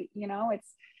great.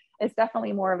 It's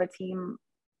definitely more of a team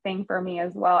thing for me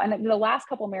as well. And the last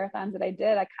couple of marathons that I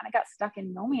did, I kind of got stuck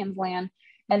in no man's land.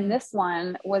 And this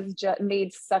one was just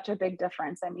made such a big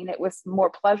difference. I mean, it was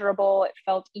more pleasurable. It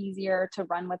felt easier to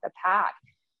run with the pack.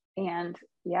 And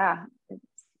yeah, it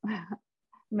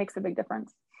makes a big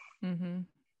difference.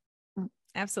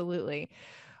 Absolutely.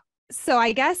 So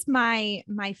I guess my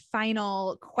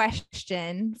final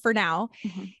question for now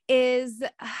is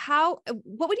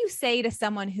what would you say to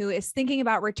someone who is thinking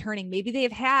about returning? Maybe they've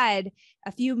had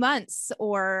a few months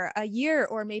or a year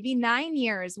or maybe 9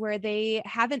 years where they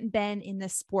haven't been in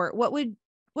this sport. What would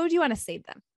you want to say to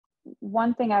them?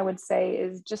 One thing I would say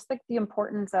is just like the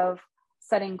importance of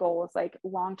setting goals, like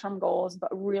long-term goals, but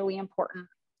really important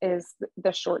is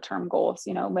the short-term goals,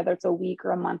 whether it's a week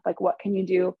or a month. Like what can you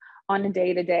do on a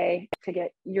day-to-day to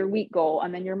get your week goal,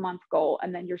 and then your month goal,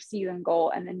 and then your season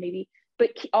goal, and then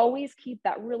but always keep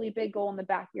that really big goal in the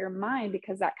back of your mind,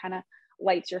 because that kind of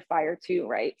lights your fire too,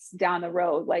 right? It's down the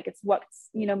road. Like it's what's,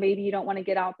 maybe you don't want to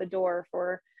get out the door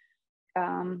for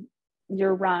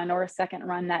your run or a second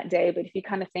run that day, but if you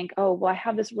kind of think, oh, well, I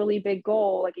have this really big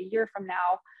goal, like a year from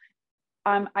now,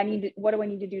 what do I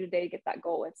need to do today to get that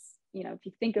goal? It's, if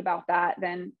you think about that,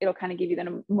 then it'll kind of give you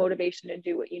the motivation to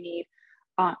do what you need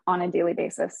on a daily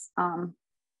basis.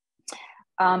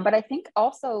 But I think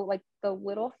also like the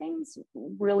little things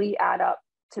really add up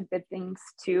to big things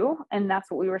too. And that's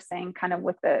what we were saying kind of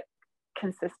with the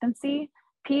consistency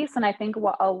piece. And I think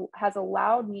what has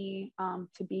allowed me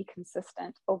to be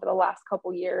consistent over the last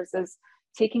couple years is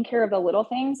taking care of the little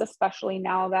things, especially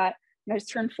now that I just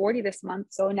turned 40 this month.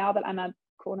 So now that I'm a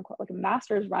quote unquote like a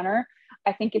master's runner,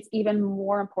 I think it's even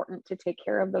more important to take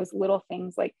care of those little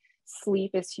things. Like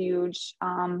sleep is huge.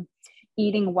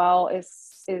 Eating well is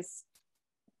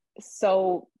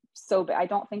so big. I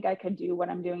don't think I could do what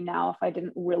I'm doing now if I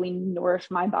didn't really nourish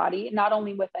my body, not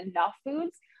only with enough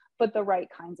foods, but the right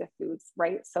kinds of foods.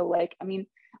 Right. So like, I mean,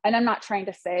 and I'm not trying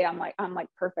to say I'm like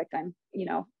perfect.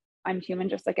 I'm human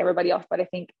just like everybody else, but I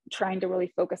think trying to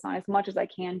really focus on as much as I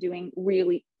can doing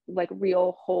really like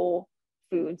real whole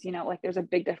foods, like there's a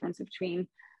big difference between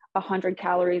 100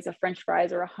 calories of French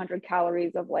fries or 100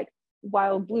 calories of like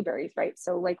wild blueberries. Right.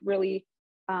 So like really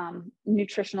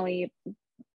nutritionally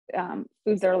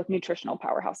foods that are like nutritional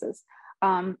powerhouses.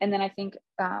 And then I think,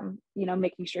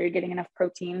 making sure you're getting enough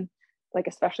protein, like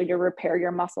especially to repair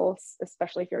your muscles,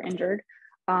 especially if you're injured.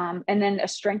 And then a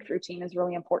strength routine is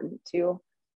really important too.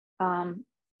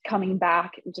 Coming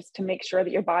back just to make sure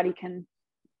that your body can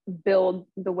build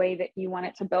the way that you want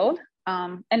it to build.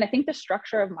 And I think the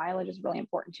structure of mileage is really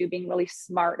important too, being really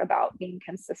smart about being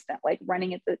consistent, like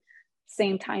running at the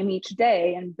same time each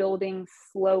day and building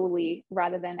slowly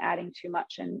rather than adding too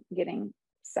much and getting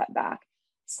set back.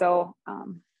 So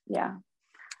yeah,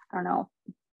 I don't know.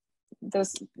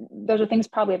 Those are things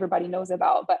probably everybody knows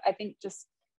about, but I think just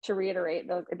to reiterate,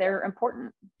 they're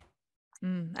important.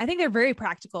 I think they're very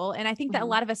practical. And I think that a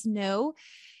lot of us know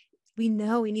we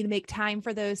need to make time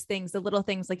for those things, the little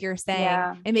things like you're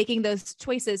saying, and making those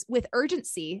choices with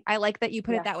urgency. I like that you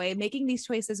put it that way, making these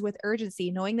choices with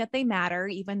urgency, knowing that they matter,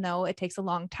 even though it takes a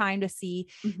long time to see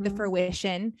the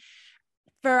fruition.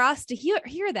 For us to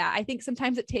hear that, I think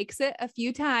sometimes it takes it a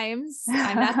few times.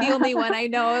 I'm not the only one. I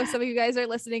know some of you guys are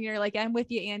listening and you're like, I'm with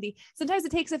you, Andy. Sometimes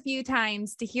it takes a few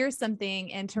times to hear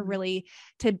something and to really,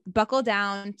 to buckle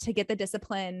down, to get the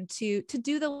discipline, to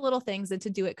do the little things and to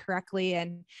do it correctly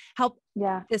and help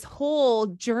this whole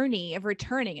journey of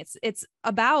returning. It's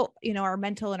about, our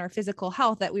mental and our physical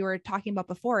health that we were talking about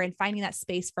before, and finding that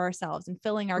space for ourselves and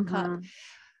filling our cup.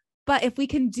 But if we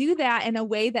can do that in a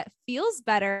way that feels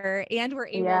better and we're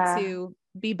able to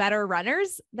be better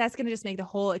runners, that's going to just make the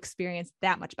whole experience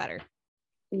that much better.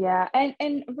 Yeah.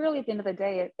 And really at the end of the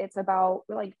day, it's about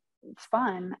like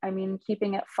fun. I mean,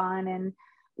 keeping it fun. And,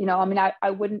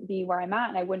 I wouldn't be where I'm at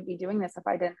and I wouldn't be doing this if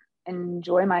I didn't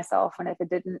enjoy myself and if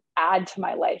it didn't add to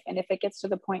my life. And if it gets to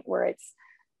the point where it's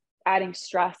adding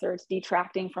stress or it's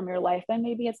detracting from your life, then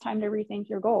maybe it's time to rethink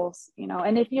your goals,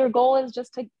 and if your goal is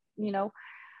just to,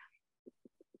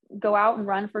 go out and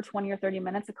run for 20 or 30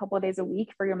 minutes a couple of days a week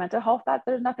for your mental health, that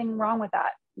there's nothing wrong with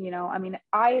that.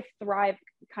 I thrive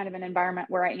kind of an environment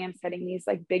where I am setting these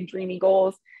like big dreamy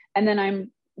goals, and then I'm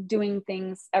doing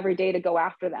things every day to go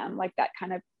after them. Like that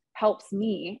kind of helps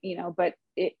me, but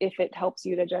if it helps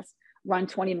you to just run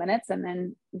 20 minutes and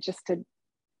then just to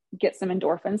get some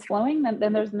endorphins flowing,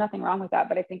 then there's nothing wrong with that.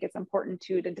 But I think it's important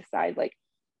too, to decide like,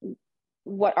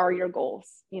 what are your goals,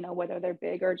 whether they're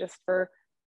big or just for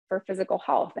physical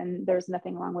health. And there's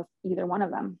nothing wrong with either one of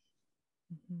them.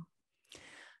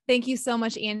 Thank you so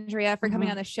much, Andrea, for coming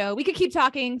on the show. We could keep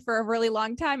talking for a really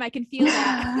long time. I can feel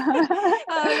that.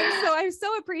 So I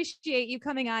so appreciate you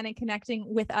coming on and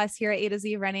connecting with us here at A to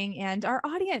Z Running and our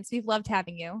audience. We've loved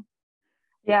having you.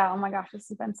 Yeah. Oh my gosh, this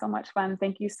has been so much fun.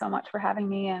 Thank you so much for having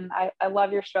me. And I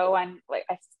love your show. And like,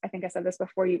 I think I said this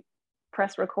before you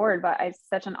press record, but it's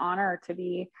such an honor to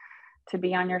be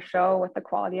on your show with the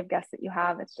quality of guests that you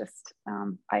have. It's just,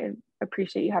 I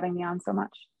appreciate you having me on so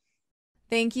much.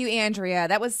 Thank you, Andrea.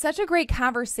 That was such a great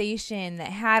conversation that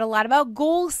had a lot about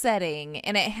goal setting,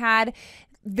 and it had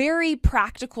very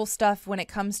practical stuff when it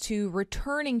comes to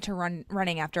returning to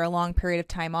running after a long period of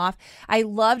time off. I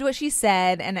loved what she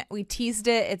said, and we teased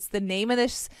it. It's the name of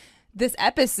this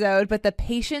episode, but the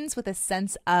patience with a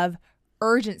sense of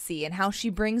urgency, and how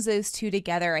she brings those two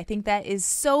together. I think that is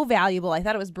so valuable. I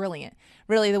thought it was brilliant,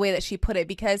 really, the way that she put it,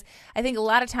 because I think a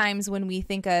lot of times when we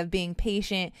think of being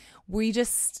patient, we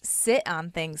just sit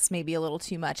on things maybe a little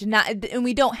too much, and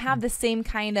we don't have the same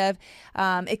kind of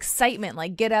excitement,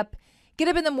 like get up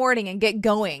in the morning and get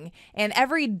going. And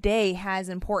every day has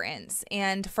importance.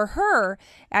 And for her,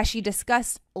 as she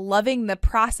discussed loving the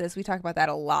process, we talk about that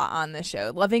a lot on the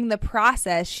show, loving the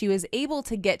process, she was able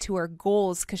to get to her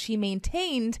goals because she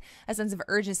maintained a sense of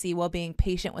urgency while being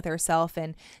patient with herself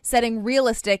and setting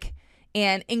realistic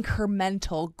and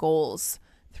incremental goals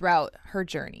throughout her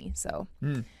journey. So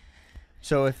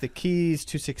if the keys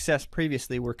to success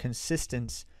previously were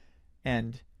consistency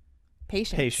and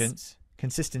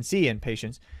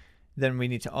patience, then we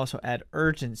need to also add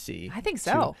urgency. I think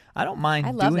so. I don't mind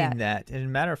doing that. And as a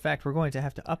matter of fact, we're going to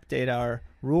have to update our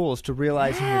rules to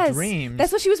realizing your dreams.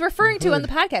 That's what she was referring to on the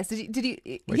podcast. Did you?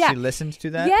 She listened to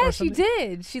that? Yeah, she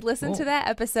did. She listened to that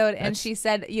episode, and she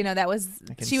said, that was,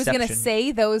 she was going to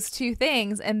say those two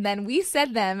things, and then we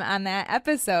said them on that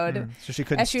episode. So she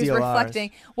couldn't as she was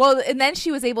reflecting. Ours. Well, and then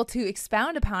she was able to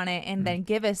expound upon it and then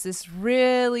give us this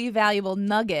really valuable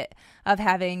nugget of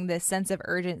having this sense of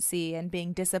urgency and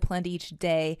being disciplined each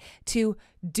day to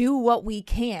do what we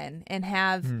can and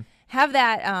have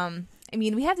that.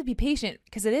 We have to be patient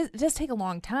because it does take a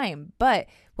long time, but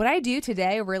what I do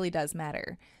today really does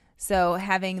matter. So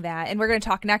having that, and we're going to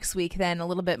talk next week then a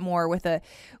little bit more with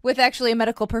actually a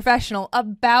medical professional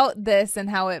about this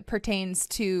and how it pertains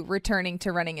to returning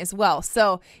to running as well.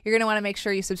 So you're going to want to make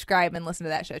sure you subscribe and listen to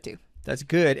that show too. That's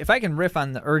good. If I can riff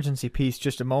on the urgency piece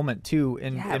just a moment too,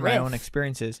 in my own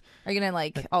experiences. Are you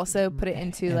gonna also put it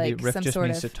into riff some just sort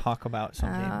means of to talk about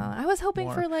something? I was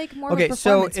hoping for more okay, of a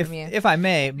performance so from you. if I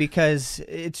may, because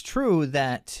it's true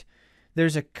that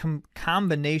there's a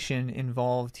combination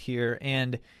involved here,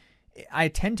 and I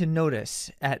tend to notice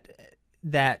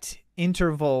that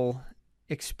interval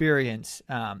experience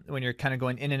when you're kind of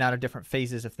going in and out of different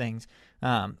phases of things.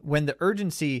 When the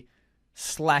urgency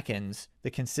slackens,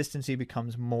 the consistency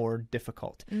becomes more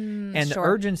difficult. And the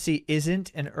urgency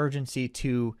isn't an urgency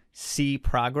to see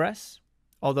progress,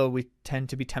 although we tend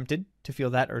to be tempted to feel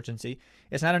that urgency.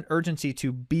 It's not an urgency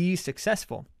to be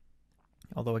successful,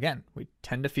 although, again, we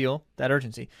tend to feel that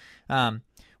urgency.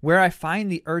 Where I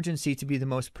find the urgency to be the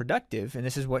most productive, and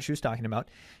this is what she was talking about,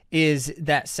 is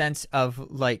that sense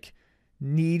of like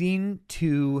needing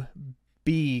to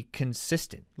be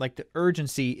consistent. Like the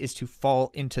urgency is to fall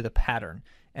into the pattern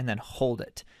and then hold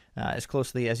it as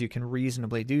closely as you can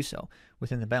reasonably do so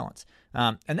within the balance.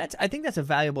 And I think that's a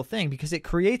valuable thing because it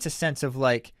creates a sense of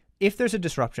like, if there's a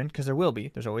disruption, because there will be,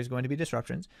 there's always going to be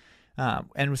disruptions.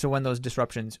 And so when those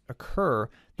disruptions occur,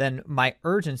 then my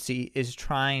urgency is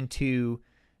trying to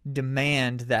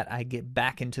demand that I get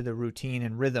back into the routine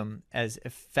and rhythm as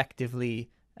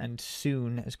effectively and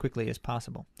soon, as quickly as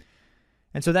possible.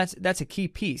 And so that's a key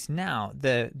piece. Now,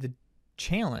 the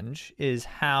challenge is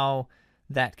how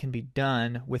that can be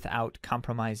done without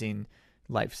compromising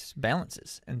life's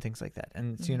balances and things like that.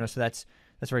 And so that's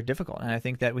very difficult. And I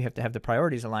think that we have to have the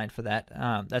priorities aligned for that.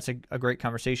 That's a great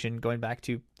conversation going back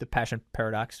to the Passion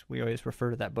Paradox. We always refer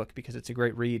to that book because it's a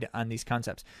great read on these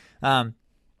concepts.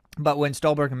 But when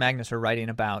Stolberg and Magnus are writing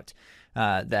about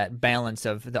that balance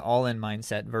of the all-in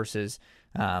mindset versus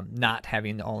not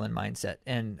having the all-in mindset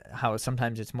and how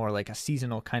sometimes it's more like a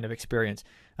seasonal kind of experience,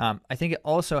 I think it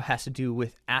also has to do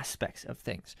with aspects of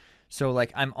things. So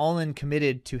like I'm all-in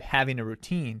committed to having a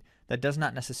routine. That does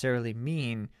not necessarily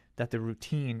mean that the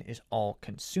routine is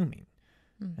all-consuming,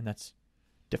 and that's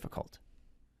difficult.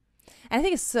 And I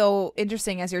think it's so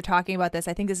interesting as you're talking about this.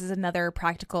 I think this is another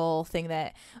practical thing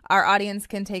that our audience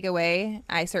can take away.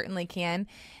 I certainly can.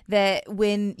 That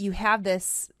when you have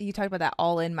this, you talked about that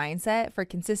all-in mindset for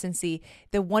consistency.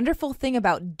 The wonderful thing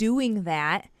about doing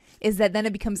that is that then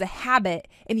it becomes a habit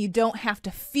and you don't have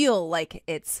to feel like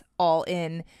it's all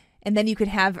in. And then you could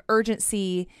have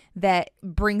urgency that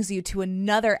brings you to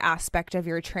another aspect of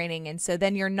your training. And so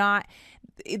then you're not,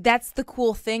 that's the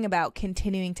cool thing about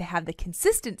continuing to have the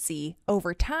consistency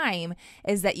over time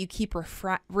is that you keep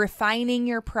refining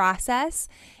your process.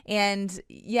 And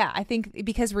yeah, I think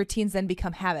because routines then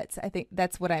become habits, I think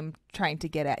that's what I'm trying to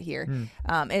get at here.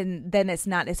 And then it's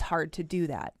not as hard to do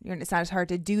that. It's not as hard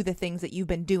to do the things that you've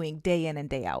been doing day in and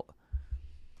day out.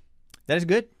 That is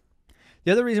good.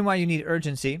 The other reason why you need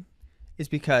urgency is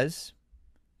because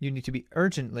you need to be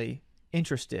urgently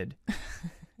interested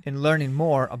in learning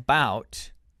more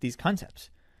about these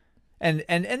concepts. And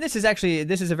this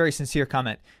is a very sincere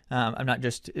comment. I'm not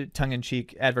just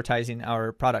tongue-in-cheek advertising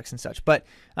our products and such, but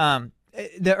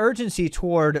the urgency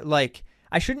toward like,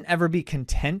 I shouldn't ever be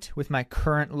content with my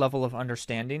current level of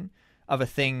understanding of a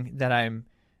thing that I'm,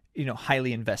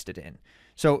 highly invested in.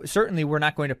 So certainly we're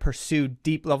not going to pursue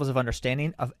deep levels of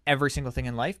understanding of every single thing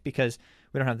in life because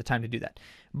we don't have the time to do that.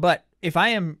 But if I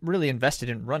am really invested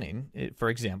in running, for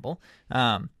example,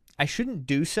 I shouldn't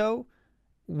do so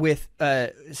with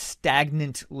a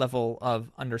stagnant level of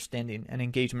understanding and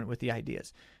engagement with the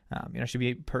ideas. I should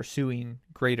be pursuing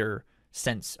greater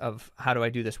sense of how do I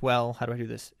do this well? How do I do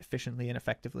this efficiently and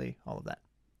effectively? All of that.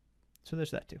 So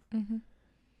there's that too. Mm-hmm.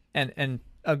 And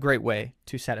a great way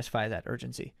to satisfy that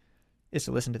urgency is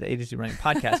to listen to the A to Z Running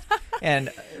podcast and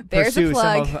pursue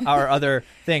some of our other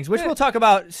things, which we'll talk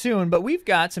about soon. But we've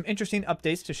got some interesting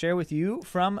updates to share with you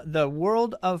from the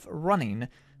world of running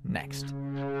next.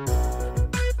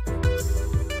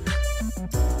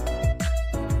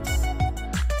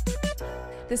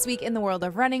 This week in the world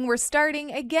of running, we're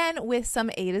starting again with some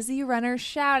A to Z Runner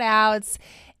shout outs.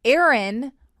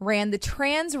 Aaron ran the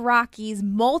Trans Rockies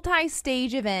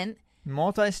multi-stage event.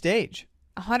 Multi-stage.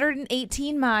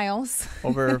 118 miles.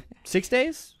 Over 6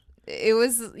 days? It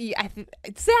was, Zach,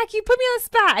 you put me on the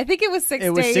spot. I think it was 6 days.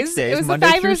 It was 6 days. It was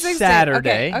Monday through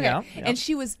Saturday. Okay. Yeah. And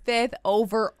she was 5th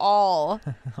overall.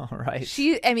 All right.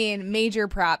 Major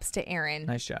props to Aaron.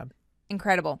 Nice job.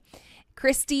 Incredible.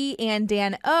 Christy and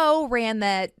Dan O ran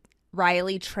the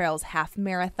Riley Trails Half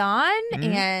Marathon,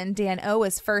 and Dan O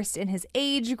was first in his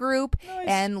age group,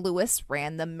 and Lewis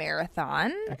ran the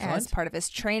marathon as part of his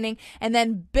training. And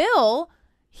then Bill,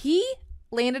 he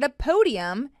landed a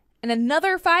podium in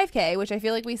another 5K, which I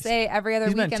feel like we say every other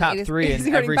weekend. He's been top 3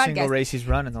 in every single race he's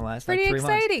run in the last 3 months. Pretty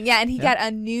exciting. Yeah, and he got a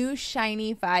new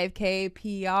shiny 5K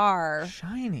PR.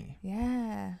 Shiny.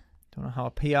 Yeah. Don't know how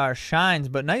a PR shines,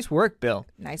 but nice work, Bill.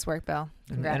 Nice work, Bill.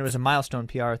 And it was a milestone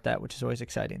PR at that, which is always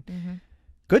exciting. Mm-hmm.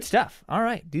 Good stuff. All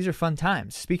right. These are fun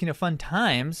times. Speaking of fun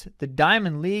times, the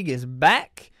Diamond League is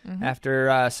back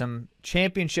after some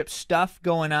championship stuff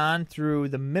going on through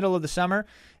the middle of the summer.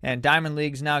 And Diamond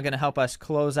League's now going to help us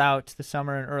close out the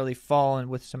summer and early fall and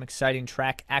with some exciting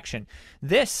track action.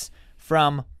 This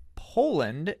from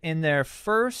Poland in their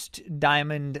first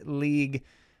Diamond League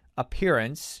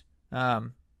appearance. I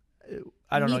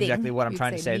don't know exactly what I'm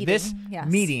trying to say. Meeting. This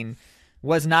meeting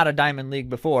was not a Diamond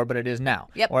League before, but it is now.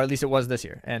 Yep. Or at least it was this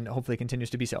year, and hopefully continues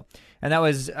to be so. And that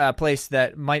was a place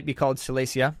that might be called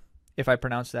Silesia, if I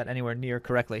pronounce that anywhere near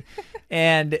correctly.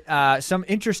 And some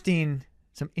interesting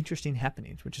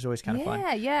happenings, which is always kind of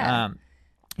fun. Yeah.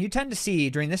 You tend to see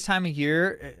during this time of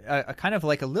year a kind of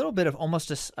like a little bit of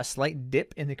almost a slight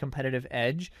dip in the competitive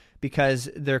edge because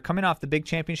they're coming off the big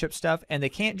championship stuff, and they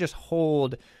can't just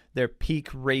hold their peak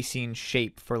racing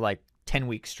shape for like 10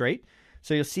 weeks straight.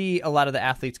 So you'll see a lot of the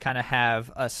athletes kind of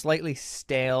have a slightly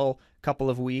stale couple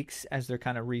of weeks as they're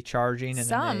kind of recharging and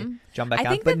then they jump back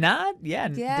out. But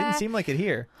didn't seem like it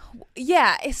here.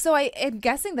 Yeah, so I am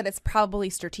guessing that it's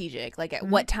probably strategic. Like at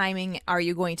what timing are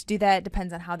you going to do that? It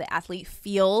depends on how the athlete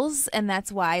feels, and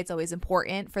that's why it's always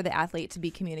important for the athlete to be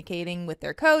communicating with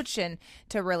their coach and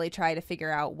to really try to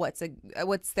figure out what's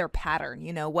their pattern.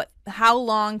 You know, how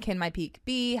long can my peak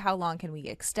be? How long can we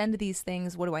extend these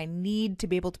things? What do I need to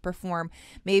be able to perform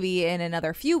maybe in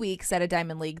another few weeks at a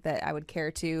Diamond League that I would care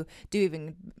to do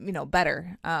even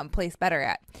better, place better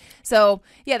at. So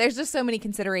yeah, there's just so many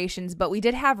considerations, but we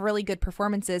did have really good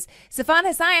performances. Sifan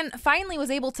Hassan finally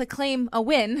was able to claim a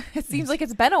win. It seems like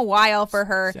it's been a while for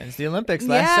her since the Olympics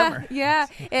last summer. Yeah,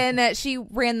 and she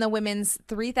ran the women's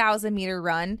 3,000 meter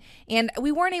run, and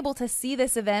we weren't able to see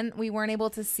this event. We weren't able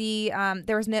to see.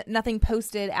 There was nothing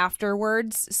posted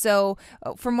afterwards. So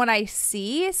from what I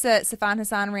see, Sifan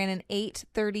Hassan ran an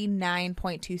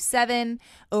 8:39.27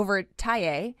 over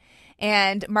Taye.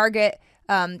 And Margaret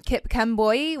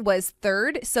Kipkemboi was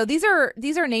third. So these are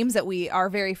names that we are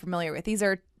very familiar with. These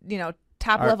are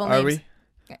top level names.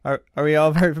 Are we all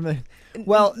very familiar?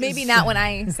 Well, maybe not when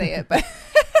I say it, but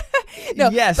no.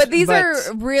 Yes, but these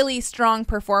are really strong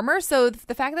performers. So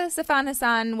the fact that Sifan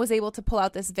Hassan was able to pull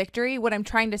out this victory, what I'm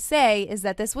trying to say is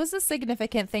that this was a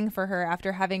significant thing for her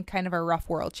after having kind of a rough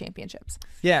World Championships.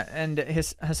 Yeah, and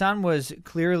Hassan was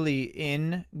clearly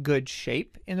in good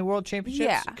shape in the World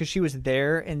Championships because she was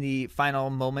there in the final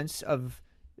moments of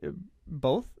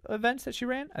both events that she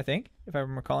ran, I think, if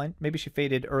I'm recalling. Maybe she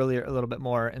faded earlier a little bit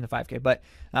more in the 5K, but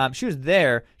she was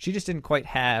there. She just didn't quite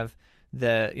have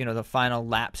the final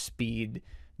lap speed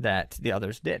that the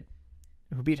others did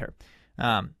who beat her.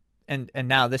 And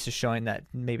now this is showing that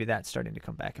maybe that's starting to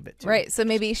come back a bit too. Right. So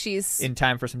maybe she's in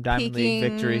time for some Diamond League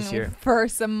victories here. For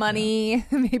some money.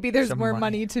 Maybe there's more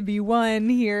money to be won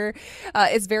here.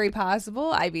 It's very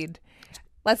possible. I mean,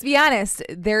 let's be honest,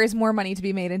 there is more money to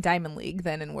be made in Diamond League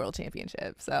than in World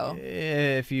Championship. So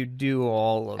if you do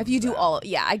all of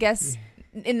I guess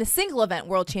in the single event,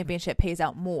 World Championship pays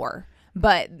out more.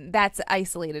 But that's an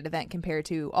isolated event compared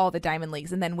to all the Diamond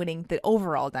Leagues, and then winning the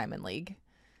overall Diamond League.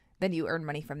 Then you earn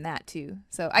money from that too.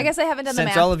 So I guess I haven't done the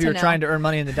math. Since all of you are trying to earn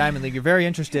money in the Diamond League, you're very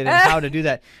interested in how to do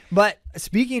that. But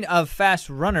speaking of fast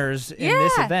runners in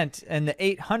this event, and the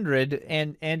 800,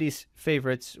 and Andy's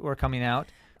favorites were coming out.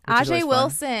 Ajay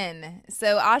Wilson.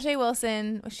 So Ajay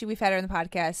Wilson, we've had her on the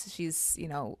podcast. She's,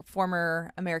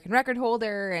 former American record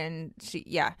holder, and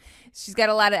she's got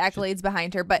a lot of accolades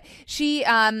behind her. But she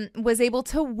was able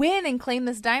to win and claim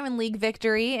this Diamond League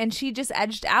victory, and she just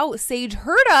edged out Sage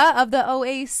Herda of the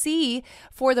OAC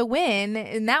for the win,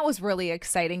 and that was really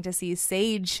exciting to see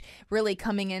Sage really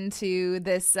coming into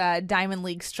this Diamond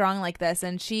League strong like this.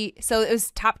 And so it was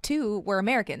top two were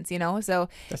Americans, so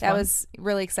that was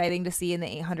really exciting to see in the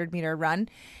 800-meter run.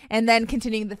 And then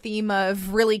continuing the theme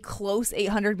of really close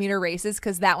 800-meter races,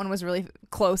 because that one was really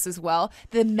close as well.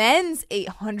 The men's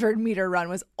 800-meter run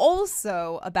was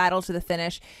also a battle to the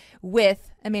finish,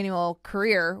 with Emmanuel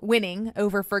Carrier winning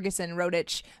over Ferguson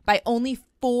Rodich by only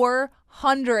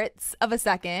 0.04 of a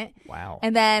second. Wow.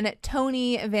 And then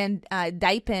Tony van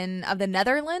Dijpen of the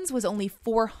Netherlands was only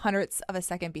 0.04 of a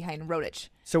second behind Rodich.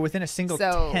 So within a single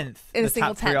tenth, the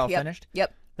top three all finished?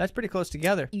 Yep. That's pretty close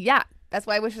together. Yeah. That's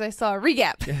why I wish I saw a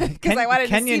recap, because I wanted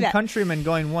to see that. Kenyan countrymen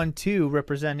going 1-2,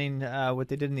 representing what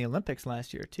they did in the Olympics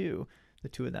last year too, the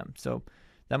two of them. So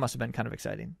that must have been kind of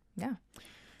exciting. Yeah.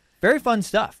 Very fun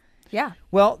stuff. Yeah.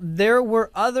 Well, there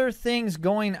were other things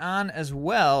going on as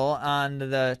well on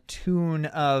the tune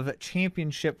of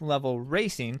championship level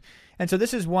racing. And so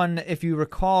this is one, if you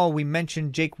recall, we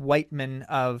mentioned Jake Whiteman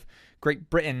of Great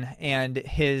Britain and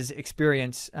his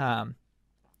experience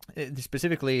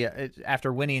specifically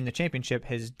after winning the championship,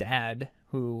 his dad,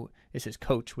 who is his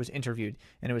coach, was interviewed,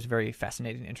 and it was a very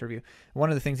fascinating interview. One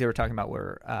of the things they were talking about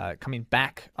were coming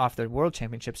back off the World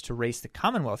Championships to race the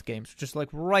Commonwealth Games, just like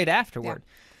right afterward.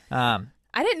 Yeah.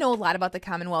 I didn't know a lot about the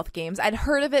Commonwealth Games. I'd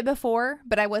heard of it before,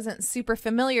 but I wasn't super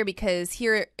familiar because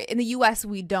here in the U.S.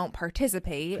 we don't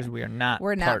participate. Because we're not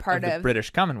part of the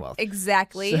British Commonwealth.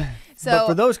 Exactly. So but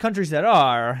for those countries that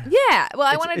are, yeah. Well,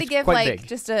 I wanted to give big.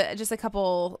 just a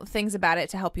couple things about it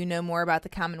to help you know more about the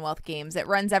Commonwealth Games. It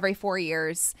runs every 4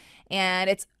 years, and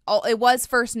it was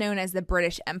first known as the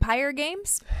British Empire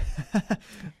Games.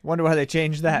 Wonder why they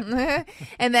changed that.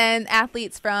 And then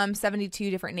athletes from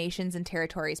 72 different nations and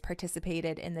territories participated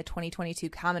in the 2022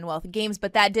 Commonwealth Games,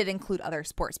 but that did include other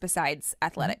sports besides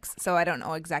athletics. So I don't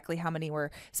know exactly how many were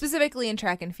specifically in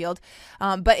track and field,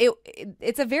 but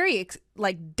it's a very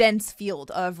dense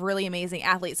field of really amazing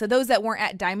athletes. So those that weren't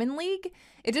at Diamond League,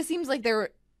 it just seems like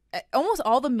almost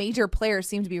all the major players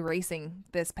seem to be racing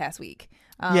this past week.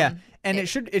 And it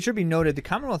should be noted the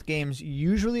Commonwealth Games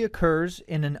usually occurs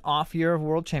in an off year of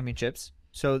World Championships.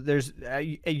 So there's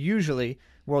usually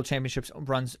World Championships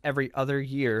runs every other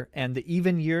year, and the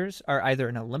even years are either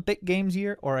an Olympic Games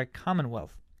year or a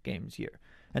Commonwealth Games year.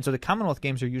 And so the Commonwealth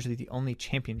Games are usually the only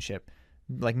championship,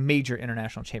 like major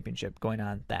international championship, going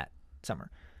on that summer.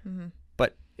 Mm-hmm.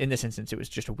 But in this instance, it was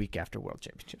just a week after World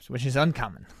Championships, which is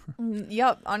uncommon.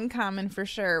 Yep, uncommon for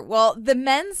sure. Well, the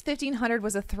men's 1500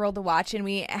 was a thrill to watch, and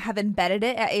we have embedded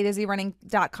it at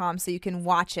atozrunning.com so you can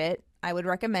watch it. I would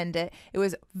recommend it. It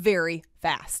was very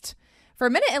fast. For a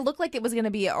minute, it looked like it was going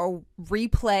to be a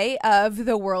replay of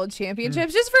the World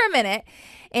Championships, just for a minute.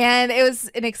 And it was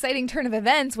an exciting turn of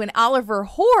events when Oliver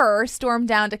Hoare stormed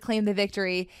down to claim the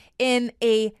victory in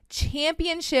a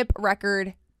championship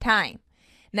record time.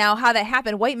 Now, how that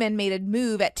happened, Whiteman made a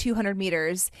move at 200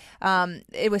 meters.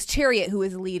 It was Chariot who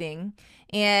was leading.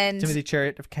 And Timothy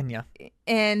Chariot of Kenya.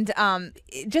 And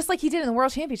just like he did in the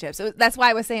World Championships. So that's why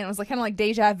I was saying it was kind of like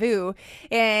deja vu.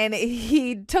 And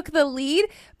he took the lead,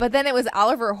 but then it was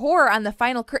Oliver Hoare on the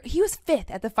final curve. He was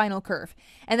fifth at the final curve.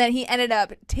 And then he ended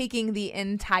up taking the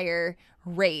entire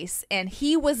race. And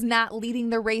he was not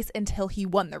leading the race until he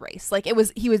won the race.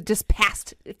 He was just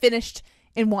finished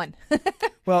and won.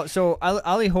 Well, so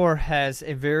Ollie Hoare has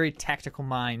a very tactical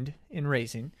mind in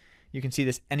racing. You can see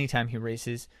this anytime he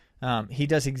races. He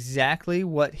does exactly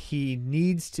what he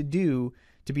needs to do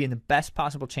to be in the best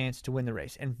possible chance to win the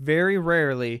race. And very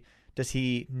rarely does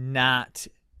he not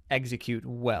execute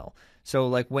well. So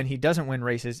like when he doesn't win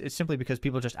races, it's simply because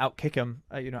people just outkick him,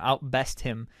 outbest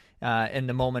him in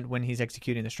the moment when he's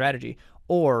executing the strategy,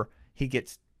 or he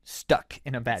gets stuck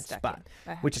in a bad spot,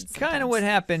 which is kind of what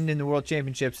happened in the World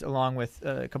Championships along with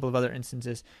a couple of other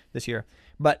instances this year.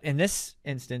 But in this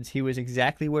instance, he was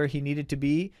exactly where he needed to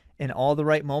be in all the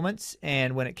right moments,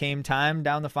 and when it came time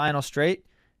down the final straight,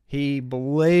 he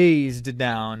blazed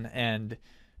down and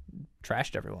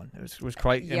trashed everyone. It was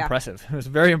quite impressive. It was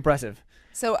very impressive.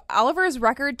 So Oliver's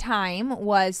record time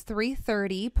was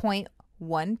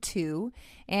 3:30.12,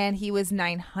 and he was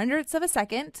 900ths of a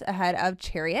second ahead of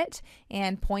Chariot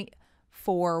and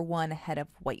 0.41 ahead of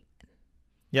Whiteman.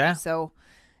 Yeah. So,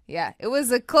 yeah, it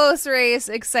was a close race,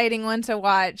 exciting one to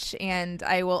watch, and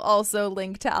I will also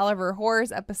link to Oliver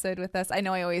Hoare's episode with us. I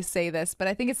know I always say this, but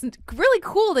I think it's really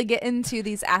cool to get into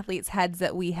these athletes' heads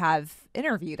that we have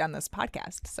interviewed on this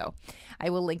podcast. So I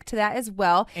will link to that as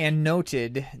well. And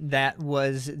noted that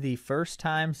was the first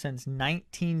time since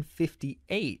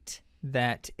 1958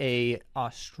 that a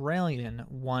Australian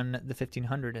won the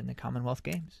 1500 in the Commonwealth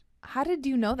Games. How did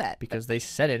you know that? Because they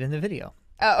said it in the video.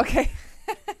 Oh, okay.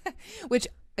 Which,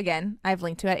 again, I've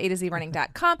linked to at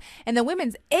atozrunning.com. And the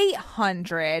women's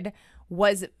 800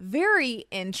 was very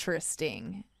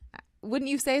interesting. Wouldn't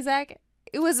you say, Zach?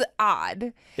 It was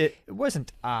odd. It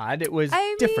wasn't odd. It was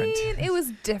different. It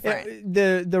was different.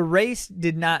 The race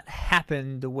did not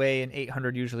happen the way an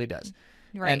 800 usually does.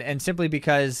 Right. And simply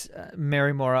because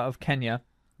Mary Mora of Kenya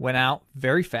went out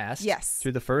very fast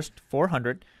through the first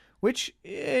 400, which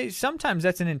sometimes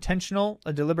that's an intentional,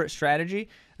 a deliberate strategy.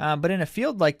 But in a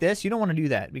field like this, you don't want to do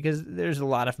that because there's a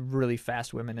lot of really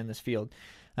fast women in this field.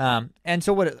 And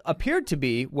so what it appeared to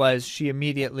be was she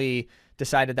immediately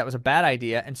decided that was a bad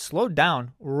idea and slowed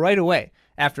down right away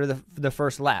after the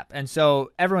first lap. And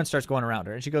so everyone starts going around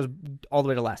her, and she goes all the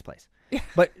way to last place.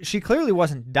 But she clearly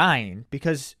wasn't dying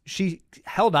because she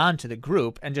held on to the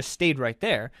group and just stayed right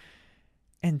there.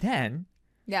 And then,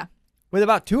 with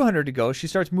about 200 to go, she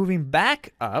starts moving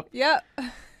back up. Yep.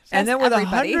 And then with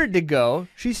 100 to go,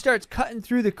 she starts cutting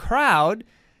through the crowd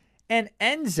and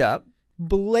ends up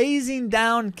blazing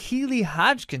down Keely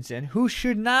Hodgkinson, who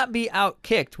should not be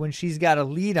outkicked when she's got a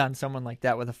lead on someone like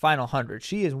that with a final 100.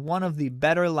 She is one of the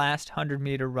better last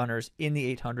 100-meter runners in the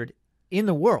 800 in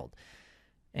the world.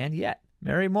 And yet,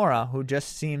 Mary Mora, who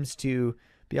just seems to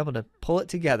be able to pull it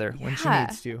together when she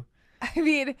needs to. I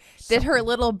mean, did her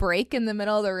little break in the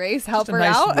middle of the race help her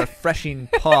nice, out? Refreshing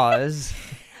pause.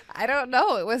 I don't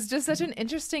know. It was just such an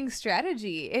interesting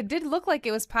strategy. It did look like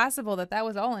it was possible that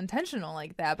was all intentional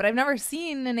like that, but I've never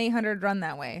seen an 800 run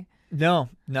that way. No,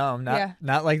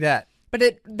 not like that.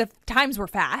 But the times were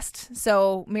fast,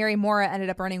 so Mary Mora ended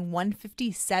up running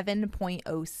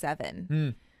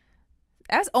 157.07.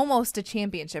 That's almost a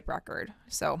championship record.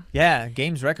 So yeah,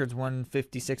 Games record's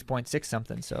 156.6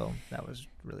 something, so that was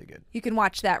really good. You can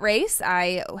watch that race.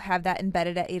 I have that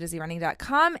embedded at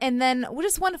atozrunning.com. And then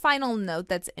just one final note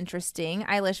that's interesting.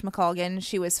 Eilish McColgan,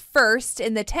 she was first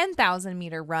in the 10,000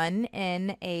 meter run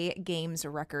in a Games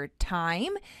record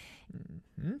time.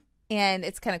 Mm-hmm. And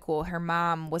it's kind of cool. Her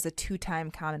mom was a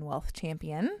 2-time Commonwealth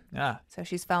champion. So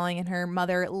she's following in her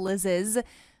mother Liz's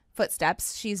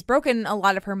footsteps. She's broken a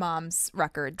lot of her mom's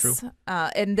records. True.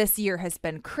 And this year has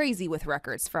been crazy with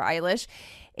records for Eilish.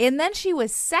 And then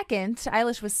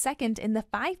Eilish was second in the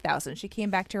 5,000. She came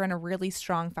back to run a really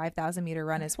strong 5,000 meter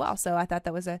run as well. So I thought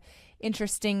that was a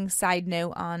interesting side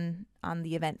note on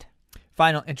the event.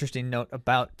 Final interesting note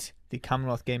about the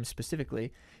Commonwealth Games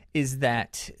specifically is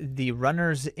that the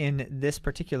runners in this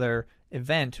particular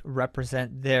event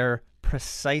represent their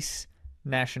precise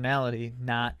nationality,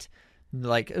 not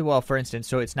for instance,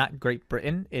 so it's not Great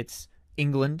Britain, it's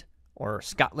England or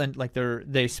Scotland.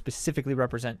 They specifically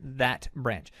represent that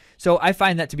branch. So I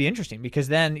find that to be interesting because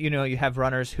then, you have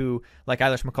runners who, like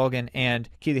Eilish McColgan and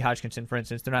Keely Hodgkinson, for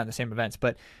instance, they're not in the same events,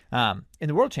 but in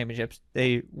the World Championships,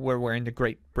 they were wearing the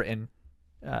Great Britain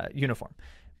uniform.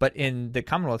 But in the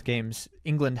Commonwealth Games,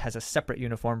 England has a separate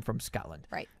uniform from Scotland.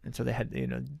 Right. And so they had,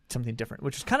 something different,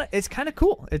 which is kind of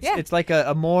cool. It's like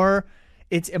a more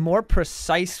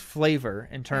precise flavor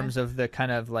in terms of the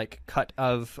kind of cut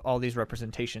of all these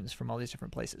representations from all these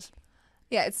different places.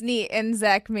 Yeah, it's neat. And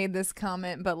Zach made this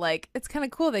comment, but it's kind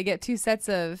of cool. They get 2 sets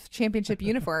of championship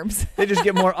uniforms. They just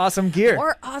get more awesome gear.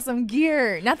 More awesome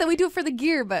gear. Not that we do it for the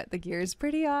gear, but the gear is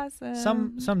pretty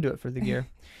awesome. Some do it for the gear.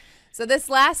 So this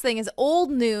last thing is old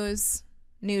news,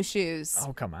 new shoes.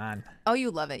 Oh, come on. Oh,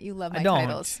 you love it. You love my I don't.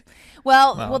 Titles.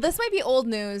 Well, this might be old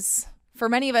news. For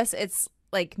many of us, it's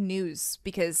news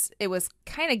because it was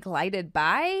kind of glided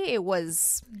by. It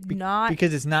was not.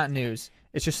 Because it's not news.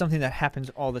 It's just something that happens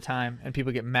all the time, and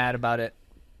people get mad about it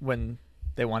when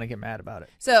they want to get mad about it.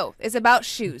 So it's about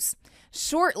shoes.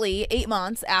 Shortly, 8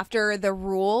 months after the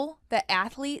rule that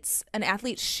an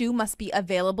athlete's shoe must be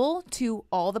available to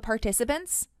all the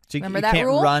participants. So you Remember that can't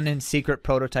rule? run in secret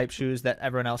prototype shoes that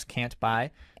everyone else can't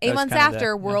buy. 8 months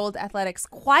after, World Athletics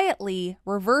quietly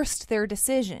reversed their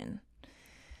decision.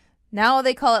 Now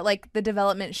they call it the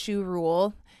development shoe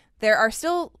rule. There are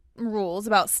still rules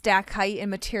about stack height and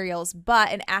materials,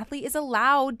 but an athlete is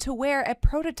allowed to wear a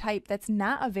prototype that's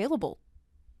not available.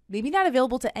 Maybe not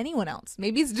available to anyone else.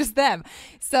 Maybe it's just them.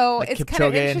 So it's kind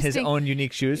of interesting. Kipchoge and his own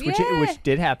unique shoes, which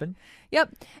did happen.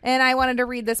 Yep. And I wanted to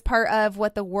read this part of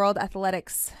what the World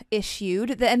Athletics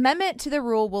issued. The amendment to the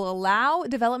rule will allow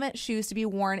development shoes to be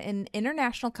worn in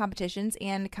international competitions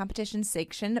and competitions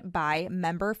sanctioned by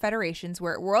member federations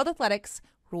where World Athletics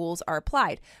rules are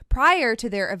applied prior to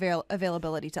their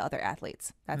availability to other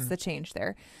athletes. That's the change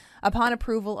there. Upon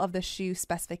approval of the shoe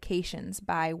specifications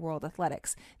by World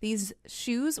Athletics, these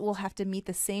shoes will have to meet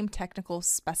the same technical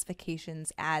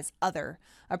specifications as other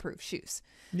approved shoes.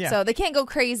 Yeah. So they can't go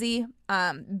crazy,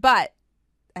 but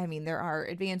I mean, there are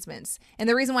advancements. And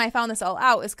the reason why I found this all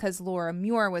out is because Laura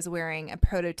Muir was wearing a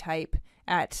prototype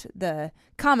at the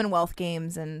Commonwealth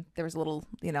Games, and there was a little,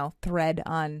 thread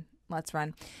on Let's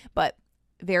Run. But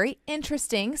very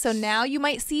interesting. So now you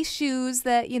might see shoes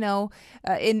that,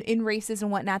 in races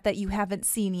and whatnot that you haven't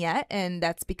seen yet. And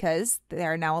that's because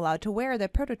they're now allowed to wear the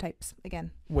prototypes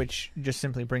again. Which just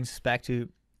simply brings us back to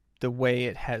the way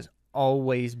it has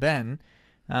always been.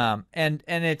 And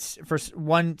it's for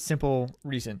one simple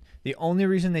reason. The only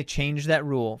reason they changed that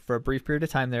rule for a brief period of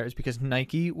time there is because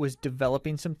Nike was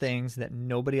developing some things that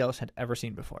nobody else had ever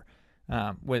seen before.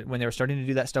 When they were starting to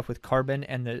do that stuff with carbon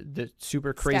and the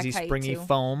super crazy springy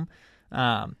foam.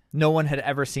 No one had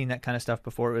ever seen that kind of stuff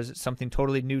before. It was something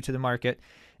totally new to the market.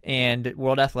 And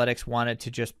World Athletics wanted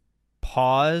to just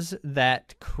pause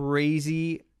that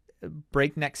crazy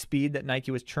breakneck speed that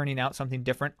Nike was churning out something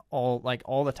different all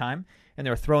the time. And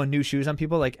they were throwing new shoes on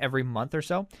people every month or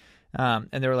so. And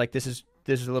they were like, this is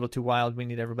this is a little too wild. We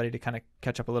need everybody to kind of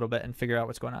catch up a little bit and figure out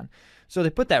what's going on. So they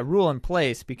put that rule in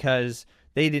place because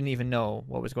they didn't even know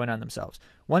what was going on themselves.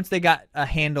 Once they got a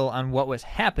handle on what was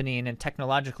happening and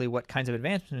technologically what kinds of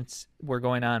advancements were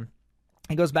going on,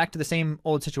 it goes back to the same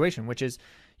old situation, which is,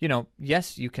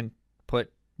 yes, you can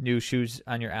put new shoes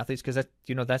on your athletes because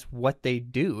that's what they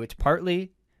do. It's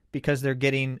partly because they're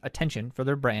getting attention for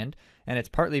their brand, and it's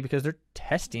partly because they're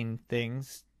testing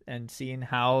things and seeing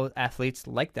how athletes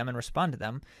like them and respond to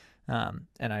them.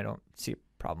 And I don't see a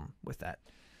problem with that.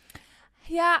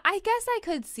 Yeah, I guess I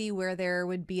could see where there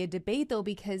would be a debate, though,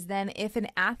 because then if an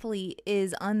athlete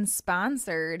is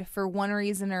unsponsored for one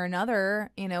reason or another,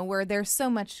 where there's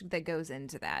so much that goes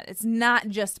into that. It's not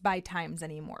just by times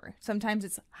anymore. Sometimes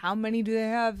it's how many do they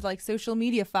have, like, social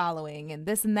media following and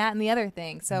this and that and the other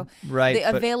thing. So the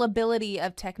availability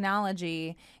of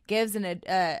technology gives an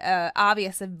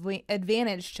obvious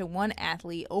advantage to one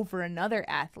athlete over another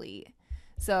athlete.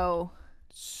 So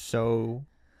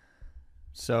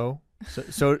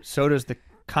does the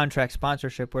contract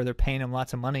sponsorship, where they're paying them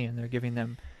lots of money and they're giving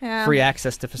them free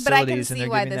access to facilities, and they're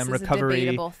giving them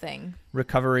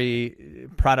recovery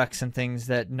products and things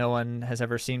that no one has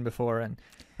ever seen before. And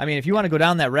I mean, if you want to go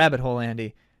down that rabbit hole,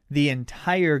 Andy, the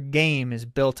entire game is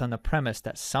built on the premise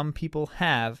that some people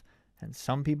have and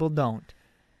some people don't.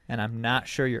 And I'm not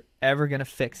sure you're ever going to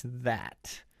fix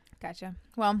that. Gotcha.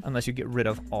 Well, unless you get rid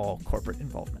of all corporate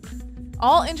involvement.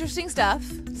 All interesting stuff.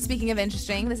 Speaking of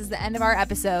interesting, this is the end of our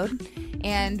episode,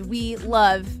 and we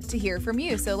love to hear from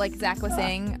you. So like Zach was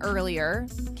saying earlier,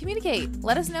 communicate.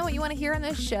 Let us know what you want to hear on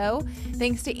this show.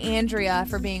 Thanks to Andrea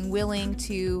for being willing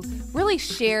to really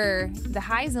share the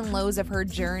highs and lows of her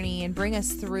journey and bring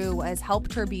us through what has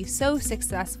helped her be so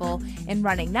successful in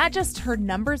running. Not just her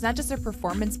numbers, not just her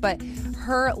performance, but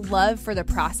her love for the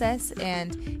process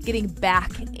and getting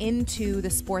back into the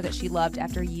sport that she loved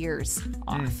after years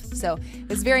off. So it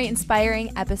was a very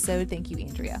inspiring episode. Thank you,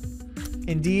 Andrea.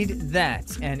 Indeed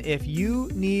that. And if you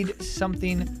need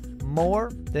something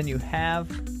more than you have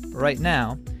right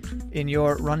now in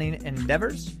your running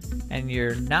endeavors and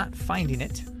you're not finding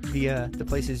it via the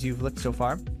places you've looked so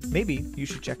far, maybe you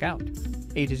should check out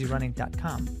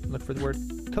atozrunning.com. Look for the word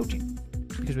coaching,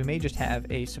 because we may just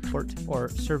have a support or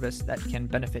service that can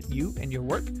benefit you and your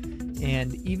work.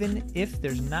 And even if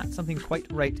there's not something quite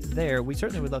right there, we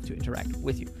certainly would love to interact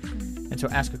with you. And so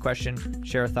ask a question,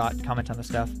 share a thought, comment on the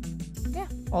stuff. Yeah.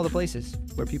 All the places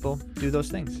where people do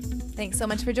those things. Thanks so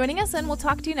much for joining us, and we'll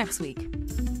talk to you next week.